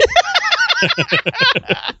Chris.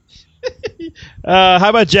 How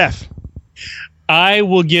about Jeff? I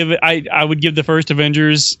will give it. I would give the first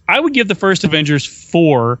Avengers. I would give the first Avengers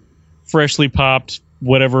 4 freshly popped,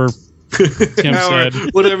 whatever Tim said.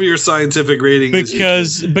 Whatever your scientific rating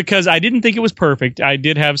is. Because I didn't think it was perfect. I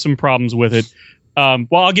did have some problems with it. Well,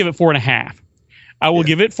 I'll give it 4.5. I will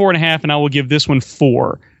give it 4.5, and I will give this one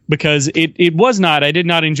 4 because it was not. I did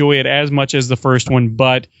not enjoy it as much as the first one,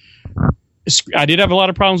 but I did have a lot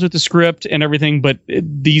of problems with the script and everything, but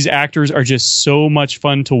these actors are just so much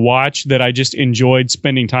fun to watch that I just enjoyed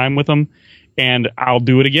spending time with them, and I'll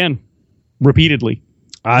do it again repeatedly.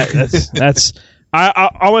 I want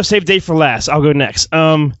to save Dave for last. I'll go next.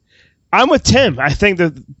 I'm with Tim. I think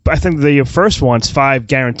the first one's 5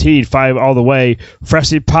 guaranteed, 5 all the way.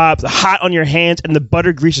 Freshly popped, hot on your hands, and the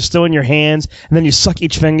butter grease is still in your hands, and then you suck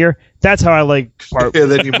each finger. That's how I like part. Yeah,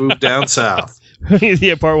 then you move down south.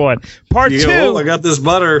 Yeah, part 1. Part 2. I got this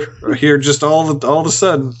butter here just all of a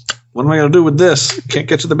sudden. What am I going to do with this? Can't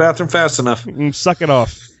get to the bathroom fast enough. Suck it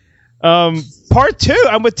off. Part 2,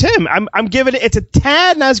 I'm with Tim. I'm giving it's a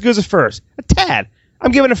tad not as good as the first. A tad.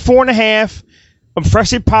 I'm giving it 4.5. I'm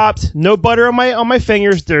freshly popped. No butter on my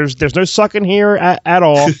fingers. There's no sucking here at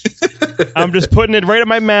all. I'm just putting it right in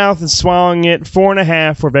my mouth and swallowing it.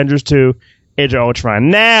 4.5 for Avengers 2: Age of Ultron.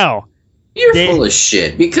 Now. You're full of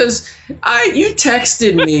shit because you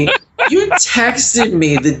texted me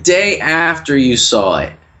the day after you saw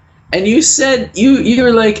it, and you said you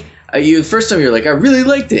were like the first time you were like I really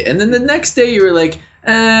liked it, and then the next day you were like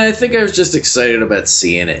I think I was just excited about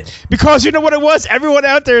seeing it because you know what it was. Everyone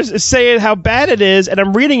out there is saying how bad it is, and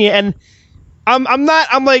I'm reading it, and I'm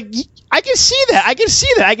like I can see that.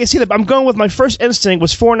 I'm going with my first instinct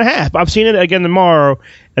was 4.5. I'm seeing it again tomorrow,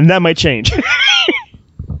 and that might change.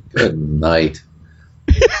 Good night.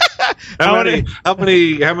 How many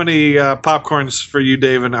popcorns for you,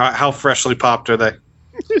 Dave, and how freshly popped are they?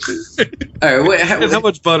 All right, wait, how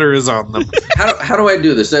much butter is on them? How do I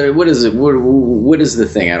do this? What is it? What is the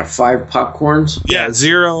thing? Out of 5 popcorns? Yeah,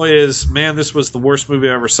 0 is man, this was the worst movie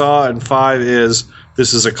I ever saw, and 5 is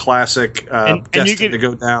this is a classic destined to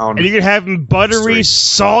go down. And you can have them buttery,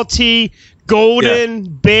 salty,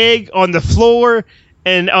 golden, big on the floor.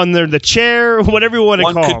 And on the chair, whatever you want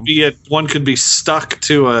to call them. One could be stuck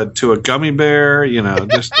to a gummy bear,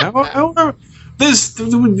 just however.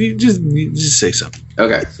 Just say something.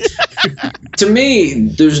 Okay. To me,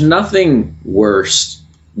 there's nothing worse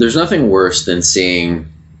there's nothing worse than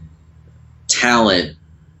seeing talent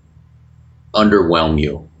underwhelm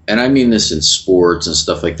you. And I mean this in sports and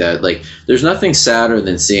stuff like that. Like, there's nothing sadder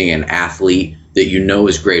than seeing an athlete that you know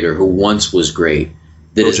is great or who once was great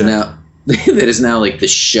that is now like the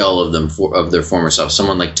shell of of their former self.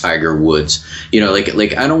 Someone like Tiger Woods. You know,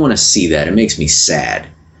 like I don't want to see that. It makes me sad.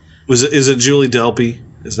 Is it Julie Delpy?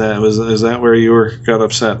 Is that where you got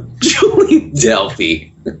upset? Julie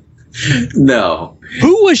Delpy. No.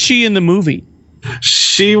 Who was she in the movie?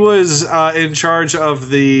 She was in charge of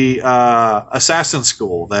the assassin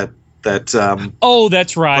school that Oh,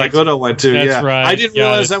 that's right. Black Widow went to. That's right. I didn't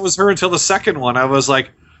realize that was her until the second one. I was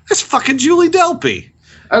like, that's fucking Julie Delpy.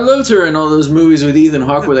 I loved her in all those movies with Ethan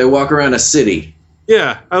Hawke where they walk around a city.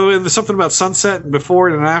 Yeah, I mean, there's something about sunset before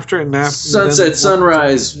and after and after. Sunset,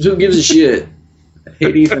 sunrise. Who gives a shit? I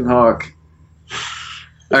hate Ethan Hawke.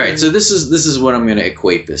 All right, so this is what I'm going to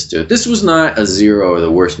equate this to. This was not a 0 or the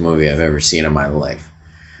worst movie I've ever seen in my life.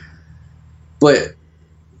 But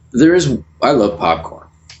I love popcorn.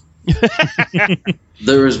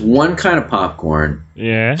 There is one kind of popcorn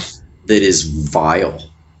Yeah. that is vile.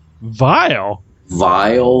 Vile.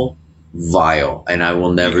 Vile, and I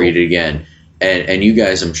will never eat it again. And you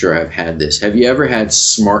guys, I'm sure, have had this. Have you ever had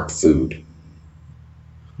Smart Food?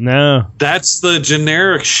 No. That's the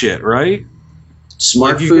generic shit, right?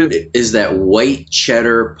 Smart Food is that white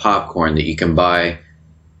cheddar popcorn that you can buy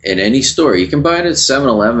in any store. You can buy it at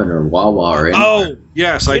 7-Eleven or Wawa or anywhere. Oh,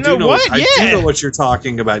 yes, I do know what you're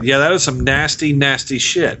talking about. Yeah, that is some nasty, nasty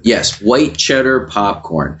shit. Yes, white cheddar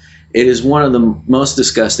popcorn. It is one of the most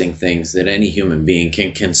disgusting things that any human being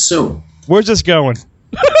can consume. Where's this going?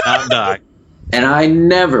 Not die. And I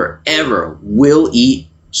never, ever will eat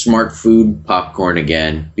Smart Food popcorn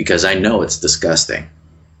again because I know it's disgusting.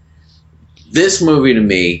 This movie to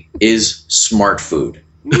me is Smart Food.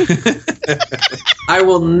 I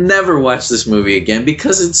will never watch this movie again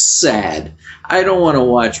because it's sad. I don't want to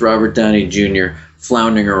watch Robert Downey Jr.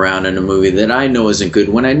 floundering around in a movie that I know isn't good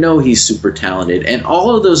when I know he's super talented, and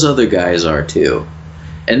all of those other guys are too.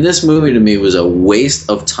 And this movie to me was a waste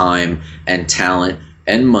of time and talent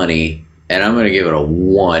and money, and I'm going to give it a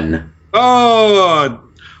 1. Oh,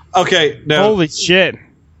 okay. Now, Holy shit.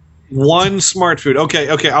 one Smart Food. Okay.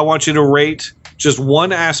 I want you to rate just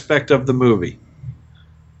one aspect of the movie.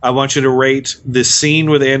 I want you to rate the scene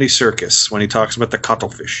with Andy Serkis when he talks about the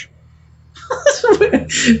cuttlefish.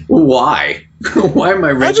 Why? Why am I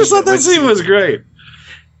rating I just thought that it? scene was great.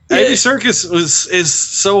 Andy Serkis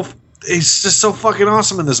he's just so fucking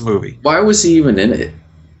awesome in this movie. Why was he even in it?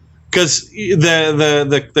 Because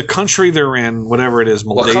the country they're in, whatever it is,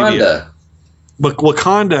 Moldavia.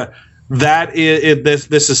 Wakanda.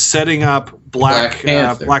 This is setting up Black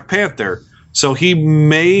Panther. So he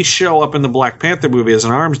may show up in the Black Panther movie as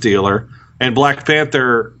an arms dealer, and Black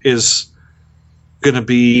Panther is going to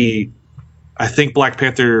be. I think Black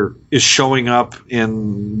Panther is showing up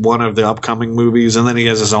in one of the upcoming movies, and then he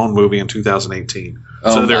has his own movie in 2018.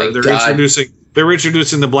 Oh, so they're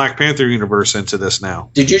introducing the Black Panther universe into this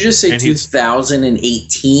now. Did you just say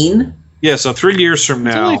 2018? Yeah, so 3 years from now.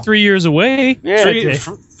 It's only 3 years away. Yeah.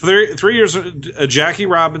 3 years. Jackie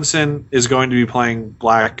Robinson is going to be playing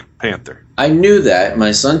Black Panther. I knew that.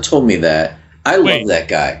 My son told me that. I love that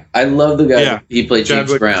guy. I love the guy. Yeah. He played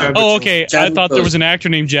James Brown. Oh, okay. I thought there was an actor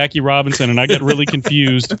named Jackie Robinson, and I got really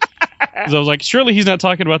confused. Because I was like, surely he's not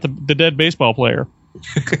talking about the dead baseball player.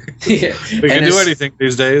 Yeah. We can do anything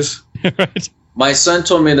these days. Right. My son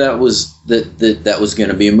told me that was going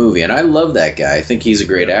to be a movie, and I love that guy. I think he's a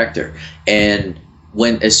great actor. And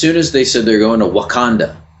as soon as they said they're going to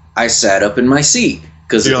Wakanda, I sat up in my seat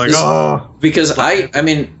because I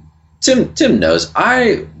mean, Tim knows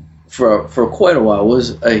I for quite a while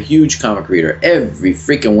was a huge comic reader. Every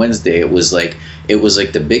freaking Wednesday it was like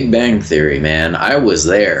the Big Bang Theory, man. I was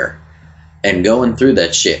there and going through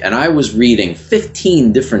that shit, and I was reading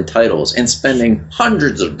 15 different titles and spending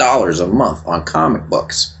hundreds of dollars a month on comic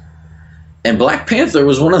books. And Black Panther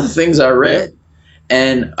was one of the things I read,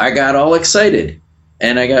 and I got all excited,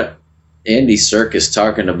 and I got Andy Serkis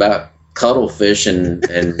talking about cuttlefish and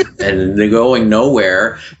going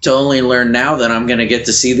nowhere to only learn now that I'm going to get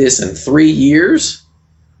to see this in 3 years.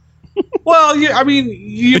 Well, yeah, I mean,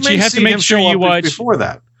 you have to make sure you watch before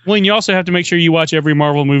that. Well, and you also have to make sure you watch every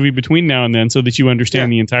Marvel movie between now and then so that you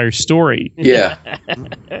understand the entire story. Yeah.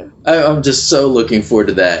 I'm just so looking forward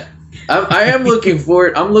to that. I am looking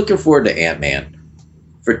forward. I'm looking forward to Ant-Man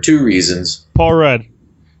for 2 reasons. Paul Rudd.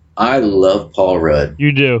 I love Paul Rudd.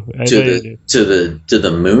 You do. To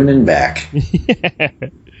the moon and back.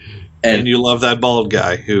 And you love that bald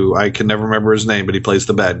guy who I can never remember his name, but he plays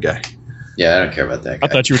the bad guy. Yeah, I don't care about that guy. I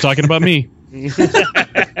thought you were talking about me.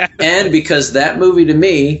 And because that movie to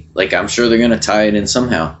me, like I'm sure they're going to tie it in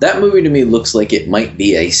somehow, that movie to me looks like it might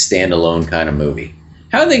be a standalone kind of movie.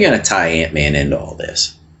 How are they going to tie Ant-Man into all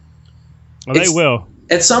this? Well, they will.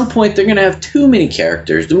 At some point, they're going to have too many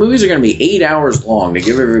characters. The movies are going to be 8 hours long to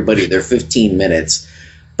give everybody their 15 minutes.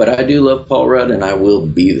 But I do love Paul Rudd, and I will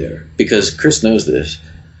be there. Because Chris knows this.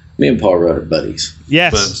 Me and Paul Rudd are buddies.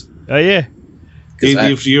 Yes. Oh, yeah.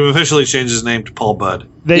 You officially changed his name to Paul Budd.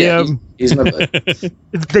 He's my bud.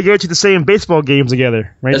 They go to the same baseball games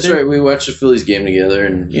together, right? That's right. We watched the Phillies game together,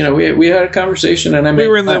 and we had a conversation, and we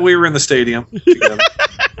were in the stadium together.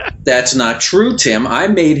 That's not true, Tim. I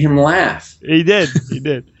made him laugh. He did.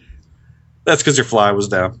 That's because your fly was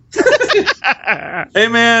down. Hey,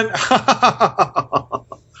 man.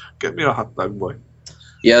 Get me a hot dog, boy.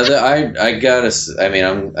 Yeah, I gotta. I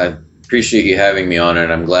mean, I appreciate you having me on,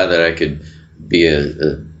 and I'm glad that I could be a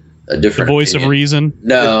different the voice opinion. of reason.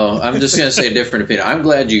 No, I'm just gonna say a different opinion. I'm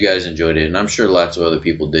glad you guys enjoyed it, and I'm sure lots of other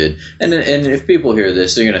people did. And if people hear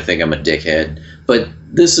this, they're gonna think I'm a dickhead. But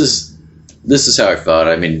this is how I felt.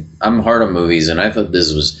 I mean, I'm hard on movies, and I thought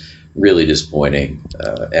this was really disappointing,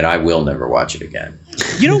 and I will never watch it again.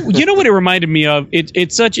 You know what it reminded me of?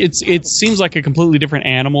 It seems like a completely different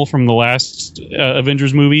animal from the last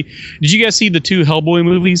Avengers movie. Did you guys see the 2 Hellboy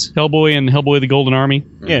movies, Hellboy and Hellboy: The Golden Army?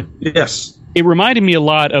 Yeah. Yes. It reminded me a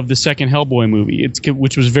lot of the second Hellboy movie,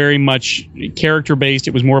 which was very much character based.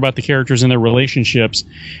 It was more about the characters and their relationships,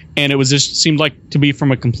 and it was just seemed like to be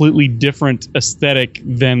from a completely different aesthetic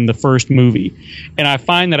than the first movie. And I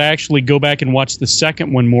find that I actually go back and watch the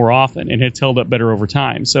second one more often, and it's held up better over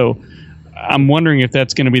time. So I'm wondering if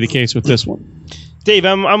that's going to be the case with this one. Dave,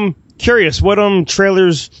 I'm curious. What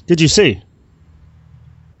trailers did you see?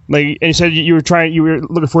 Like, and you said you were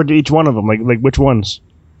looking forward to each one of them. Like which ones?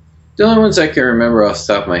 The only ones I can remember off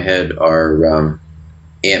the top of my head are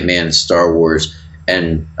Ant-Man, Star Wars,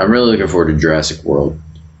 and I'm really looking forward to Jurassic World.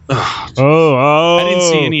 Oh! I didn't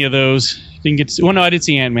see any of those. No, I did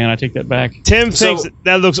see Ant-Man. I take that back. Tim thinks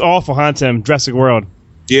that looks awful, huh, Tim? Jurassic World.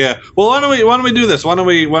 Yeah. Well, why don't we do this? Why don't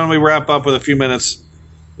we wrap up with a few minutes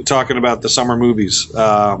talking about the summer movies?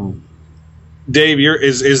 Dave,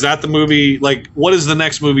 is that the movie? Like, what is the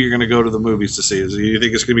next movie you're going to go to the movies to see? Do you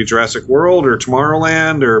think it's going to be Jurassic World or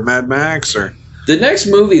Tomorrowland or Mad Max or? The next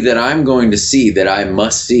movie that I'm going to see that I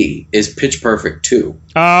must see is Pitch Perfect 2.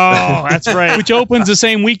 Oh, that's right. Which opens the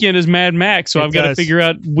same weekend as Mad Max, so I've got to figure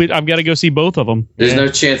out. I've got to go see both of them. There's no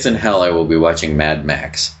chance in hell I will be watching Mad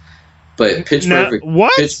Max. But Pitch Perfect.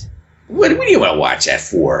 What? What do you want to watch that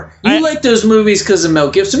for? You like those movies because of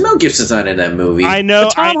Mel Gibson. Mel Gibson's not in that movie. I know.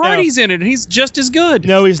 But Tom Hardy's in it, and he's just as good.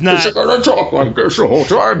 No, he's not. He's going to talk like this the whole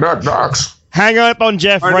time, Mad Max. Hang up on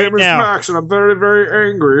Jeff My right name is now. Max, and I'm very,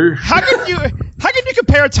 very angry. How can you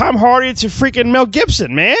compare Tom Hardy to freaking Mel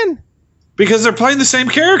Gibson, man? Because they're playing the same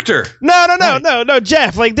character. No,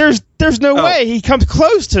 Jeff. Like, there's no way he comes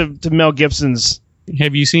close to Mel Gibson's.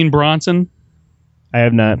 Have you seen Bronson? I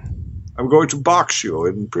have not. I'm going to box you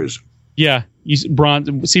in prison. Yeah,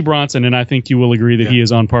 see Bronson, and I think you will agree that he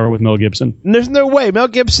is on par with Mel Gibson. There's no way. Mel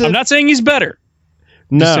Gibson... I'm not saying he's better.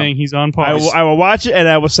 No. Just saying he's on par. I will watch it, and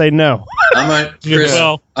I will say no. I'm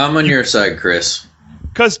on your side, Chris.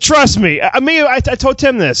 Because trust me, I told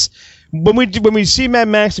Tim this. When we see Mad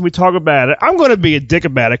Max and we talk about it, I'm going to be a dick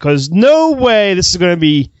about it, because no way this is going to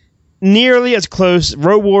be nearly as close.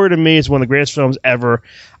 Road Warrior to me is one of the greatest films ever.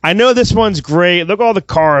 I know this one's great. Look at all the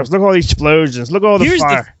cars. Look at all the explosions. Look at all the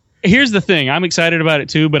fire. Here's the thing. I'm excited about it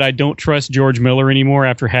too, but I don't trust George Miller anymore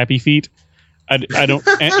after Happy Feet. I don't,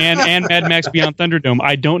 and Mad Max Beyond Thunderdome.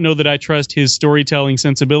 I don't know that I trust his storytelling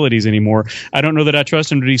sensibilities anymore. I don't know that I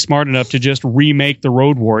trust him to be smart enough to just remake the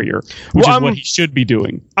Road Warrior, which is what he should be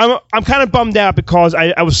doing. I'm kind of bummed out because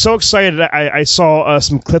I was so excited. I saw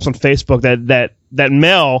some clips on Facebook that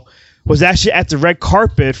Mel was actually at the red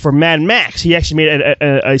carpet for Mad Max. He actually made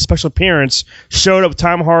a special appearance, showed up with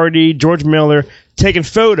Tom Hardy, George Miller, taking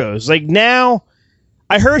photos. Like, now,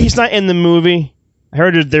 I heard he's not in the movie. I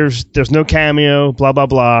heard there's no cameo, blah, blah,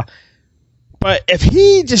 blah. But if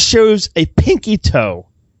he just shows a pinky toe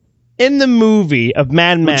in the movie of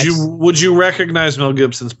Mad Max... Would you recognize Mel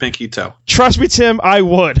Gibson's pinky toe? Trust me, Tim, I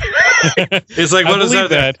would. It's like, what is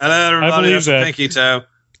that? Everybody has a pinky toe.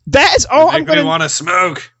 That is all I'm going to want to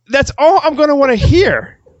smoke. That's all I'm going to want to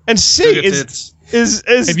hear and see is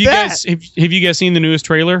have you guys seen the newest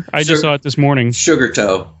trailer? I just saw it this morning. Sugar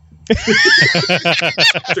toe. I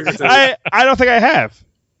don't think I have.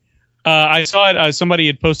 I saw it. Somebody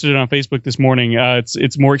had posted it on Facebook this morning.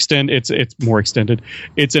 It's more extended. It's more extended.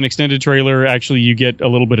 It's an extended trailer. Actually, you get a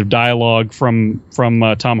little bit of dialogue from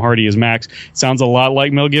Tom Hardy as Max. Sounds a lot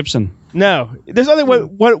like Mel Gibson. No, there's only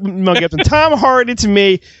what Mel Gibson. Tom Hardy to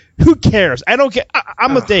me. Who cares? I don't care.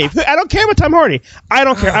 I'm with Dave. I don't care about Tom Hardy. I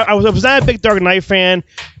don't care. I was not a big Dark Knight fan.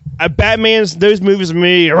 Batman's those movies with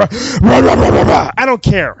me. I don't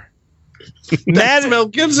care. That's Mel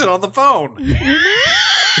Gibson on the phone.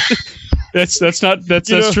 That's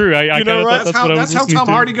true. That's how Tom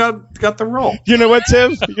Hardy got the role. You know what,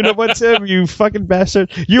 Tim? You fucking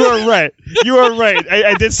bastard. You are right.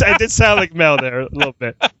 I did sound like Mel there a little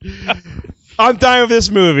bit. I'm dying with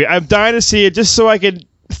this movie. I'm dying to see it just so I can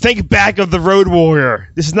think back of the Road Warrior.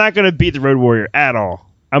 This is not going to beat the Road Warrior at all.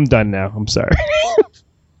 I'm done now. I'm sorry.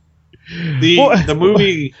 The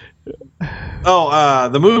movie.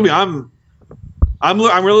 The movie. I'm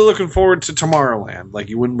really looking forward to Tomorrowland, like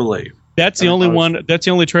you wouldn't believe. That's the only one. That's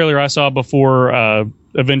the only trailer I saw before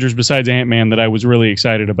Avengers besides Ant-Man that I was really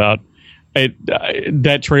excited about.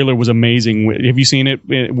 That trailer was amazing. Have you seen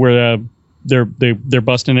it? Where they're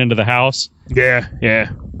busting into the house? Yeah.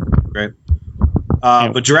 Right.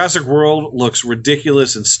 But Jurassic World looks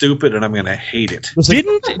ridiculous and stupid, and I'm going to hate it.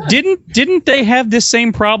 Didn't they have this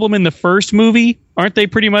same problem in the first movie? Aren't they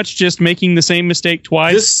pretty much just making the same mistake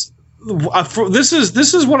twice? This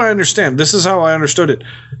is what I understand. This is how I understood it.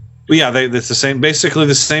 But yeah, it's the same, basically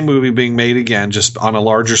the same movie being made again, just on a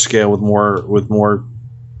larger scale with more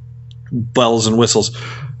bells and whistles.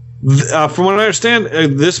 From what I understand,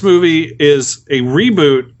 this movie is a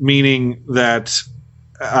reboot, meaning that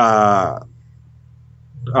part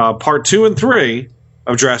 2 and 3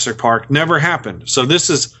 of Jurassic Park never happened. So this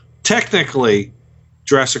is technically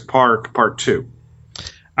Jurassic Park Part 2.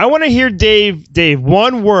 I want to hear Dave,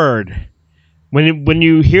 one word. When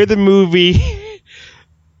you hear the movie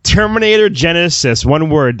Terminator Genesis, one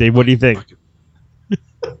word, Dave, what do you think?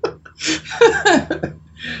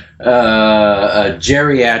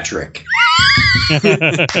 Geriatric.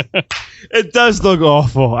 It does look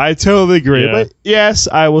awful. I totally agree. Yeah. But yes,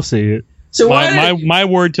 I will see it. So my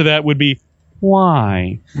word to that would be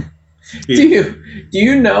why? Do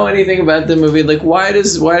you know anything about the movie? Like, why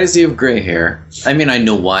does he have gray hair? I mean, I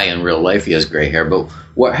know why in real life he has gray hair, but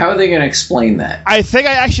how are they going to explain that? I think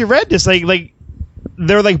I actually read this. Like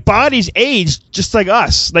their bodies age just like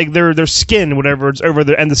us. Like their skin, whatever it's over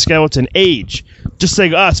the endoskeleton, age just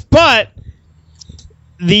like us. But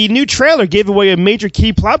the new trailer gave away a major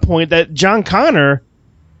key plot point that John Connor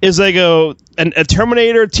is like a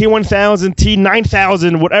Terminator, T-1000,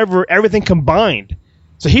 T-9000, whatever, everything combined.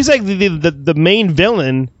 So he's like the main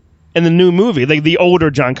villain in the new movie, like the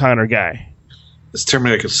older John Connor guy. This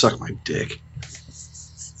Terminator could suck my dick.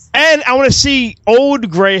 And I want to see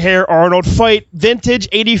old gray hair Arnold fight vintage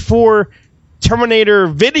 84 Terminator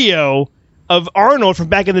video of Arnold from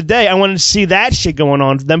back in the day. I want to see that shit going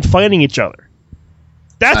on, them fighting each other.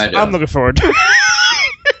 That's what I'm looking forward to.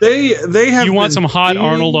 They have. You want some hot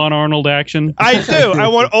Arnold on Arnold action? I do. I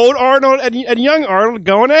want old Arnold and young Arnold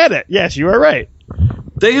going at it. Yes, you are right.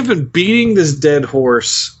 They have been beating this dead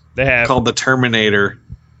horse called the Terminator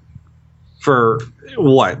for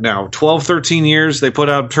what now? 12, 13 years. They put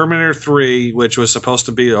out Terminator 3, which was supposed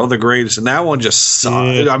to be the greatest, and that one just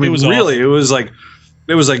sucked. Yeah, I mean, really, awful.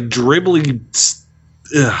 it was like dribbling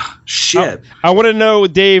shit. I want to know,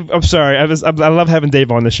 Dave. I'm sorry. I love having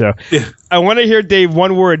Dave on the show. Yeah. I want to hear, Dave,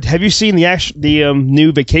 one word. Have you seen the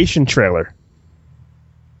new Vacation trailer?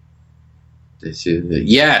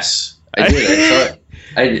 Yes, I did. I saw it.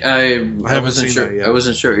 I wasn't sure. I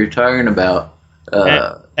wasn't sure what you're talking about.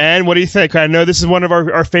 And what do you think? I know this is one of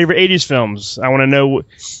our favorite 80s films. I want to know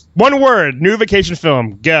one word. New Vacation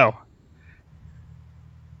film. Go.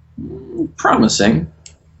 Promising.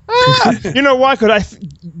 You know why?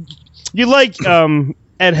 You like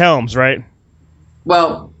Ed Helms, right?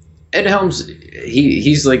 Well, Ed Helms,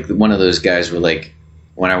 he's like one of those guys where, like,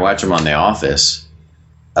 when I watch him on The Office,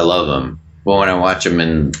 I love him. But when I watch him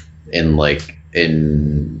in The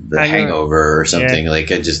Hangover or something,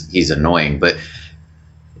 he's annoying. But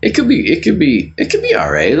it could be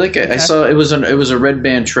all right. Like I saw, it was a Red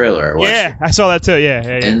Band trailer. I saw that too. Yeah.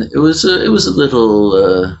 And it was a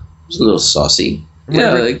little saucy.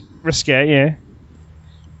 Yeah, like risque. Yeah.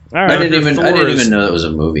 All right. I didn't even know that was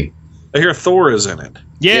a movie. I hear Thor is in it.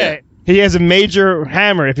 Yeah. He has a major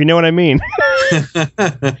hammer, if you know what I mean.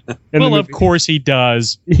 Well, of course he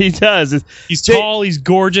does. He does. He's tall, he's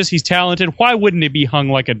gorgeous, he's talented. Why wouldn't it be hung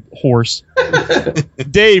like a horse?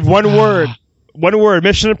 Dave, one word. One word.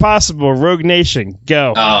 Mission Impossible, Rogue Nation.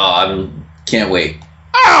 Go. Oh, can't wait.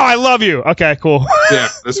 I love you. Okay, cool. Yeah,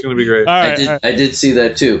 that's going to be great. All right, I did see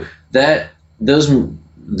that too. The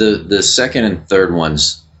second and third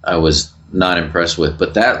ones I was not impressed with,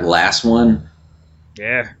 but that last one,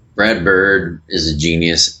 yeah, Brad Bird is a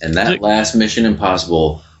genius, and that last Mission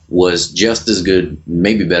Impossible was just as good,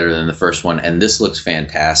 maybe better than the first one, and this looks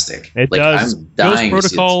fantastic. It does. I'm dying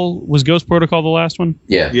Ghost Protocol was Ghost Protocol the last one?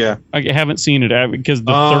 Yeah. I haven't seen it because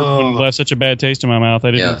the third one left such a bad taste in my mouth.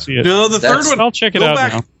 I didn't see it. No, the third one. I'll check it out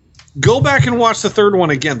now. Go back and watch the third one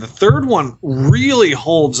again. The third one really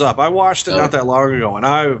holds up. I watched it not that long ago, and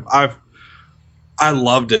I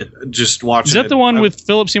loved it. Just watching. Is that the one with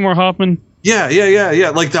Philip Seymour Hoffman? Yeah.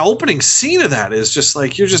 Like the opening scene of that is just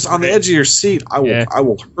like you're just on the edge of your seat. I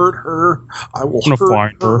will hurt her. I will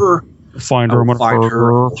hurt her. Find her. I'm gonna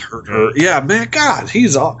hurt her. Yeah, man. God,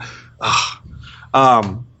 he's all.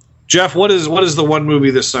 Jeff, what is the one movie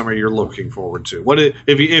this summer you're looking forward to? What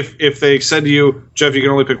if they said to you, Jeff, you can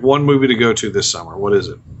only pick one movie to go to this summer? What is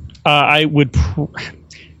it? I would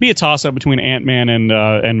be a toss-up between Ant-Man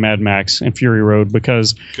and Mad Max and Fury Road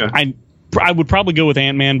because I would probably go with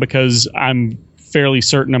Ant-Man because I'm fairly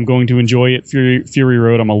certain I'm going to enjoy it. Fury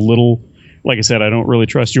Road, I'm a little, like I said, I don't really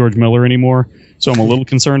trust George Miller anymore, so I'm a little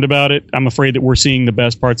concerned about it. I'm afraid that we're seeing the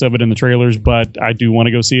best parts of it in the trailers, but I do want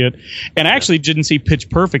to go see it. And I actually didn't see Pitch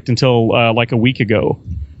Perfect until like a week ago,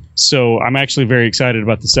 so I'm actually very excited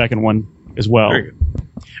about the second one as well. Very good.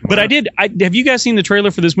 But have you guys seen the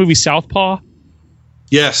trailer for this movie Southpaw?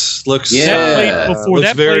 Yes, looks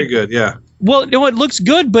very good. Yeah. Well, no, it looks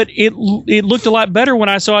good, but it looked a lot better when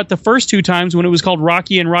I saw it the first two times when it was called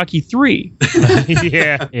Rocky and Rocky 3.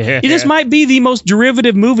 Yeah. This might be the most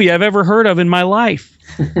derivative movie I've ever heard of in my life.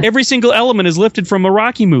 Every single element is lifted from a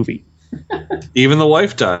Rocky movie. Even the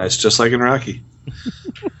wife dies, just like in Rocky.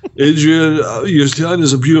 Adrian, your son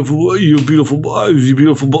is a beautiful boy.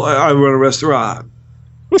 I run a restaurant.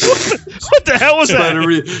 What the hell was that?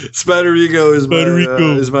 Spatterico is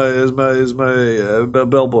my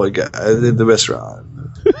bellboy guy in the restaurant.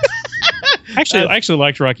 I actually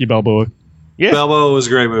liked Rocky Balboa. Yeah, Balboa was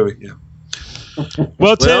a great movie. Yeah.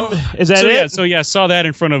 Well, Tim, is that it? I saw that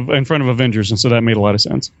in front of Avengers, and so that made a lot of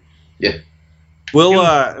sense. Yeah.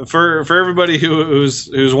 Well, for everybody who's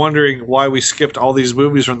wondering why we skipped all these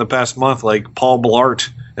movies from the past month, like Paul Blart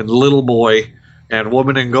and Little Boy and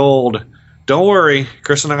Woman in Gold. Don't worry,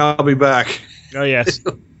 Chris and I will be back. Oh, yes.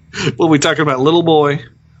 We'll be talking about Little Boy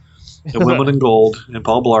and Women in Gold and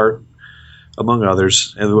Paul Blart, among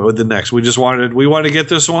others, and with the next. We wanted to get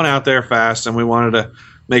this one out there fast, and we wanted to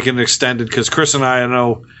make it extended because Chris and I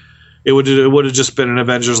know it would have just been an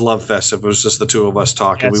Avengers love fest if it was just the two of us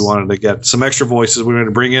talking. Yes. We wanted to get some extra voices. We wanted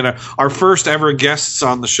to bring in our first ever guests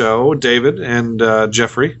on the show, David and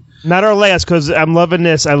Jeffrey. Not our last, because I'm loving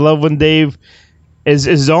this. I love when Dave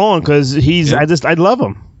is on because he's. Yeah. I love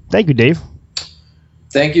him. Thank you, Dave.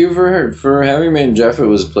 Thank you for having me, and Jeff. It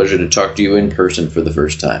was a pleasure to talk to you in person for the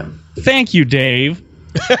first time. Thank you, Dave,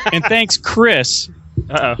 and thanks, Chris,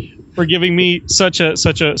 for giving me such a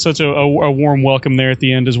warm welcome there at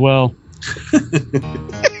the end as well.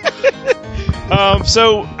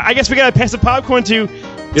 So I guess we gotta pass the popcorn to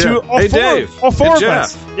all four of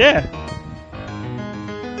us. Yeah.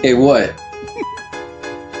 Hey, what?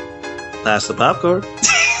 Pass the popcorn.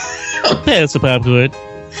 Pass the popcorn.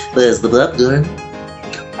 Pass the popcorn.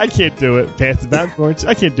 I can't do it. Pass the popcorn.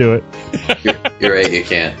 I can't do it. You're right. You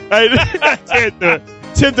can't. I can't do it.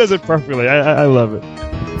 Tim does it perfectly. I love it.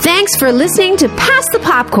 Thanks for listening to Pass the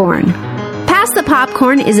Popcorn. Pass the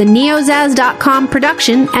Popcorn is a NEOZAZ.com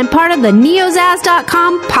production and part of the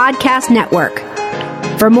NEOZAZ.com podcast network.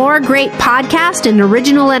 For more great podcast and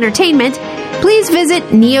original entertainment, please visit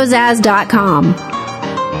NEOZAZ.com.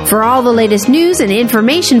 For all the latest news and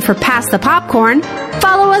information for Pass the Popcorn,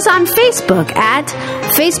 follow us on Facebook at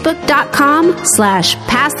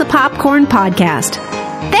facebook.com/Pass the Popcorn Podcast.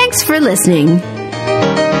 Thanks for listening.